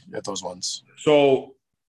like at those ones? So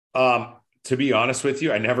to be honest with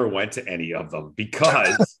you, I never went to any of them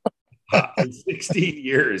because in 16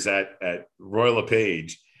 years at Royal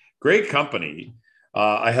LePage, great company.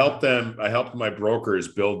 I helped my brokers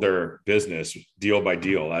build their business deal by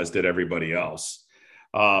deal, as did everybody else.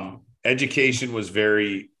 Education was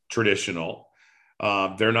very traditional.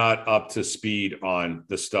 They're not up to speed on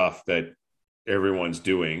the stuff that everyone's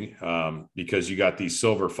doing, because you got these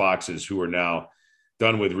silver foxes who are now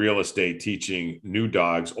done with real estate teaching new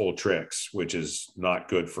dogs old tricks, which is not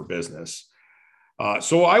good for business.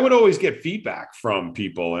 So I would always get feedback from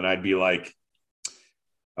people, and I'd be like,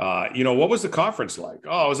 what was the conference like?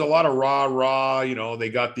 Oh, it was a lot of rah. They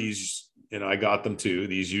got these, I got them too,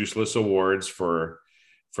 these useless awards for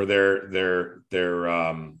their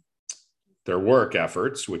work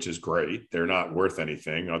efforts, which is great. They're not worth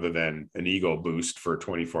anything other than an ego boost for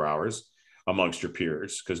 24 hours amongst your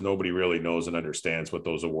peers, because nobody really knows and understands what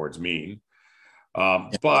those awards mean.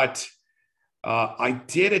 But I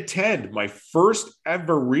did attend my first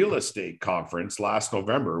ever real estate conference last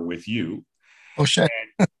November with you. Oh, shit.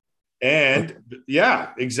 And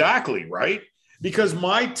yeah, exactly. Right. Because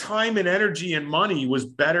my time and energy and money was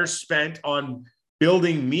better spent on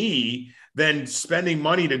building me than spending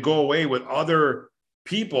money to go away with other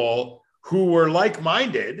people who were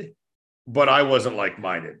like-minded, but I wasn't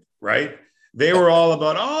like-minded. Right. They were all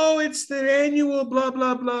about, oh, it's the annual blah,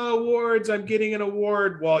 blah, blah awards. I'm getting an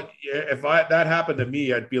award. Well, if that happened to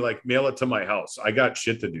me, I'd be like, mail it to my house. I got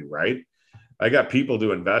shit to do. Right. I got people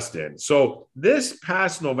to invest in. So this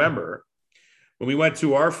past November, when we went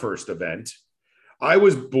to our first event, I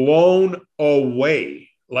was blown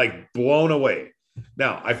away, like blown away.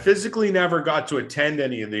 Now, I physically never got to attend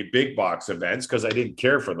any of the big box events because I didn't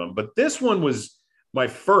care for them. But this one was my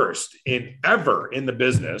first ever in the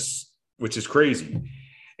business, which is crazy.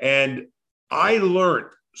 And I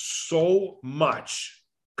learned so much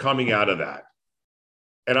coming out of that.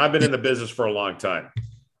 And I've been in the business for a long time.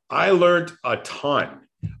 I learned a ton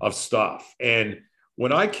of stuff. And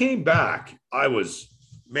when I came back, I was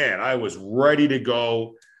ready to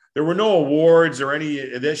go. There were no awards or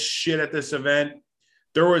any of this shit at this event.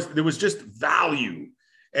 There was just value.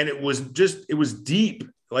 And it was deep.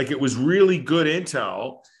 Like, it was really good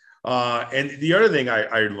intel. And the other thing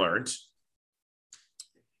I learned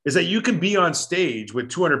is that you can be on stage with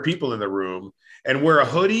 200 people in the room and wear a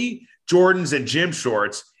hoodie, Jordans, and gym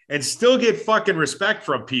shorts and still get fucking respect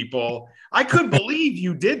from people. I couldn't believe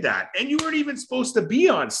you did that. And you weren't even supposed to be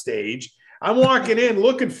on stage. I'm walking in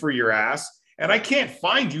looking for your ass and I can't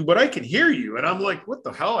find you, but I can hear you. And I'm like, what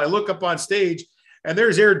the hell? I look up on stage and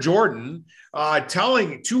there's Air Jordan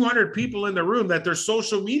telling 200 people in the room that their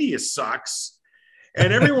social media sucks.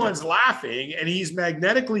 And everyone's laughing and he's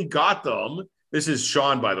magnetically got them. This is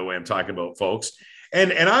Sean, by the way, I'm talking about, folks.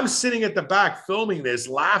 And I'm sitting at the back filming this,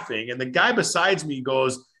 laughing. And the guy besides me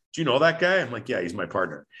goes, do you know that guy? I'm like, yeah, he's my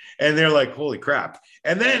partner. And they're like, holy crap.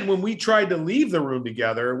 And then when we tried to leave the room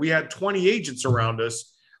together, we had 20 agents around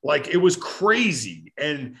us. Like, it was crazy.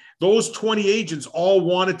 And those 20 agents all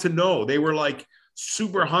wanted to know. They were like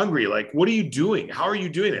super hungry. Like, what are you doing? How are you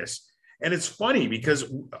doing this? And it's funny because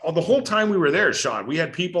the whole time we were there, Sean, we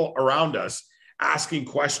had people around us asking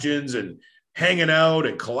questions and hanging out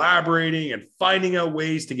and collaborating and finding out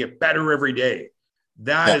ways to get better every day.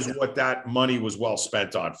 That is what that money was well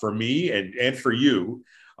spent on for me and for you.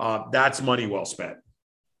 That's money well spent.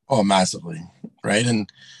 Oh, massively. Right. And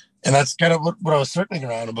that's kind of what I was circling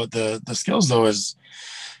around about the skills though is,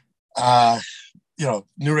 uh,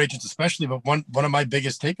 newer agents especially, but one of my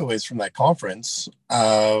biggest takeaways from that conference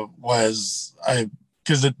was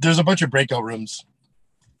because there's a bunch of breakout rooms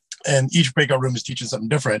and each breakout room is teaching something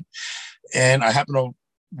different. And I happened to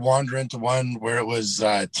wander into one where it was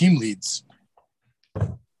team leads.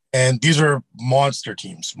 And these are monster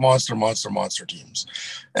teams, monster teams.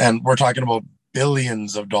 And we're talking about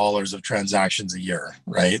billions of dollars of transactions a year,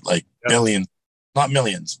 right? Like billions, not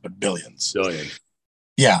millions, but billions. Billions.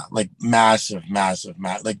 Yeah, like massive,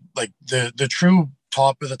 like the true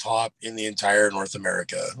top of the top in the entire North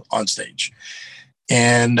America on stage.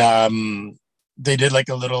 And they did like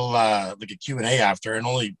a little like a Q&A after, and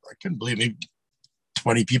I couldn't believe maybe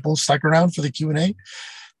 20 people stuck around for the Q&A.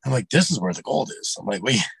 I'm like, this is where the gold is. I'm like,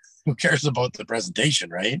 wait, who cares about the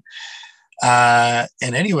presentation, right? And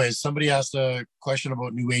anyways, somebody asked a question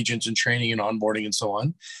about new agents and training and onboarding and so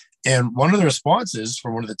on. And one of the responses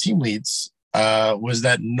from one of the team leads was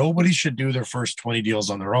that nobody should do their first 20 deals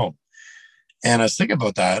on their own. And I was thinking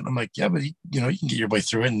about that. I'm like, yeah, but you can get your way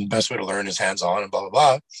through it. And the best way to learn is hands-on and blah, blah,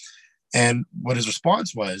 blah. And what his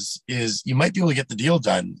response is you might be able to get the deal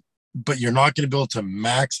done, but you're not going to be able to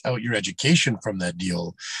max out your education from that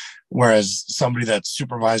deal. Whereas somebody that's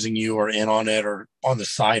supervising you or in on it or on the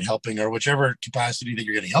side helping or whichever capacity that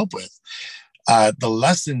you're getting help with, the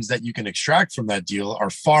lessons that you can extract from that deal are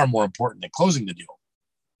far more important than closing the deal.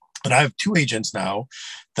 And I have 2 agents now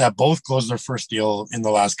that both closed their first deal in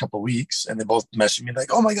the last couple of weeks. And they both messaged me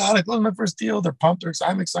like, oh my God, I closed my first deal. They're pumped.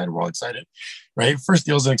 I'm excited. We're all excited, right? First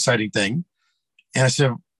deal is an exciting thing. And I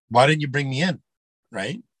said, why didn't you bring me in?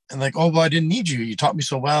 Right. And like, oh, well, I didn't need you. You taught me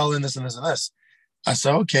so well and this and this and this. I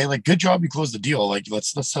said, okay, like, good job. You closed the deal. Like,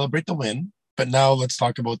 let's celebrate the win. But now let's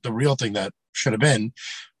talk about the real thing that should have been.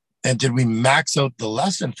 And did we max out the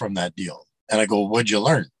lesson from that deal? And I go, what'd you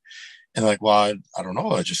learn? And like, well, I don't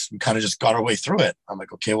know. We kind of just got our way through it. I'm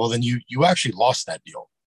like, okay, well, then you actually lost that deal.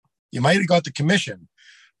 You might have got the commission,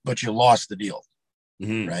 but you lost the deal.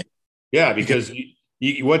 Mm-hmm. Right. Yeah. Because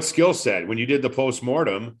what skill set, when you did the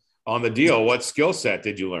postmortem on the deal, what skill set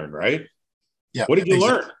did you learn? Right. Yeah. What did you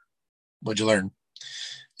learn? What'd you learn?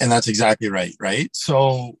 And that's exactly right. Right.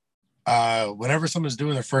 So whenever someone's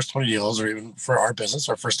doing their first 20 deals, or even for our business,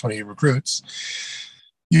 our first 20 recruits,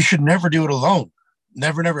 you should never do it alone.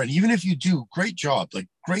 Never. And even if you do, great job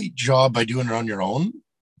by doing it on your own,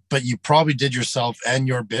 but you probably did yourself and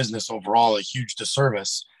your business overall a huge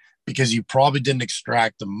disservice because you probably didn't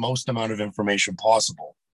extract the most amount of information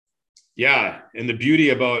possible. Yeah. And the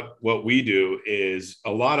beauty about what we do is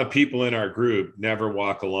a lot of people in our group never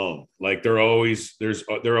walk alone. Like they're always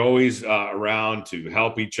around to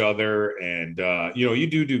help each other. And, you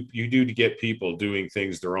do to get people doing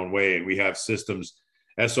things their own way. And we have systems,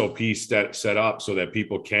 SOP set up so that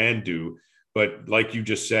people can do. But like you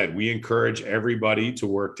just said, we encourage everybody to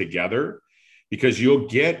work together because you'll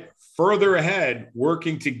get further ahead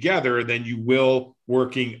working together than you will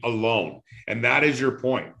working alone. And that is your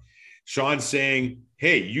point. Sean's saying,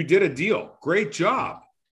 hey, you did a deal. Great job.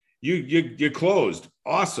 You closed.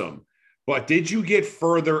 Awesome. But did you get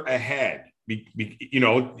further ahead?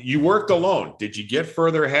 You worked alone. Did you get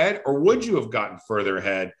further ahead, or would you have gotten further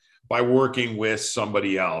ahead by working with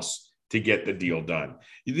somebody else to get the deal done?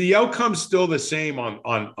 The outcome's still the same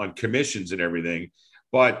on commissions and everything,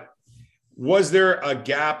 but was there a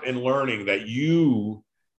gap in learning that you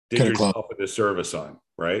did yourself a disservice on,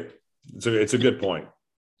 right? So it's a good point.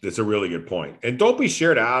 It's a really good point. And don't be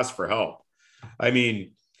scared to ask for help. I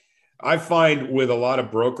mean, I find with a lot of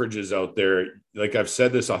brokerages out there, like I've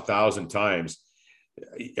said this 1,000 times,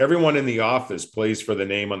 everyone in the office plays for the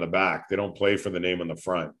name on the back. They don't play for the name on the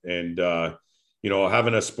front. And,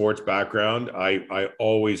 having a sports background, I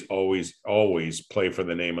always play for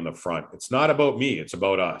the name on the front. It's not about me. It's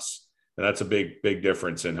about us. And that's a big, big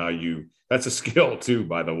difference in that's a skill too,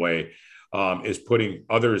 by the way, is putting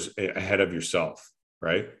others ahead of yourself.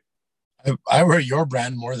 Right. I wear your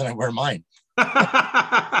brand more than I wear mine.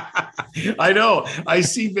 I know. I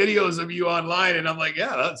see videos of you online and I'm like,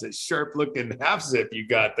 yeah, that's a sharp looking half zip you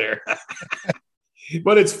got there.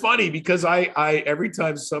 But it's funny because I every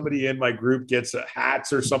time somebody in my group gets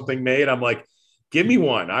hats or something made, I'm like, give me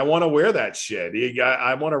one. I want to wear that shit.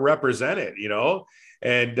 I want to represent it,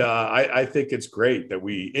 And I think it's great that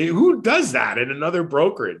who does that in another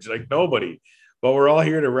brokerage? Like nobody. But we're all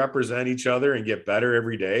here to represent each other and get better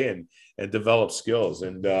every day and develop skills.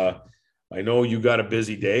 And I know you got a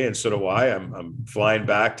busy day, and so do I. I'm flying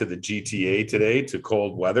back to the GTA today to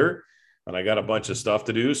cold weather, and I got a bunch of stuff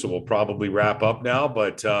to do. So we'll probably wrap up now.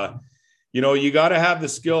 But you got to have the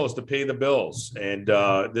skills to pay the bills. And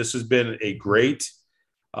this has been a great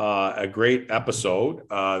episode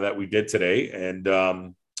that we did today.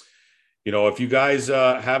 And, if you guys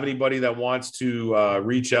have anybody that wants to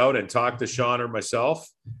reach out and talk to Sean or myself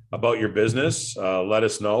about your business, let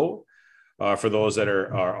us know. For those that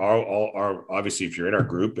are obviously, if you're in our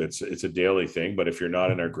group, it's a daily thing. But if you're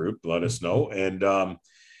not in our group, let us know. And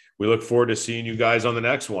we look forward to seeing you guys on the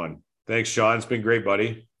next one. Thanks, Sean. It's been great,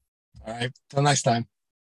 buddy. All right. Till next time.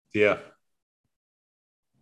 See ya.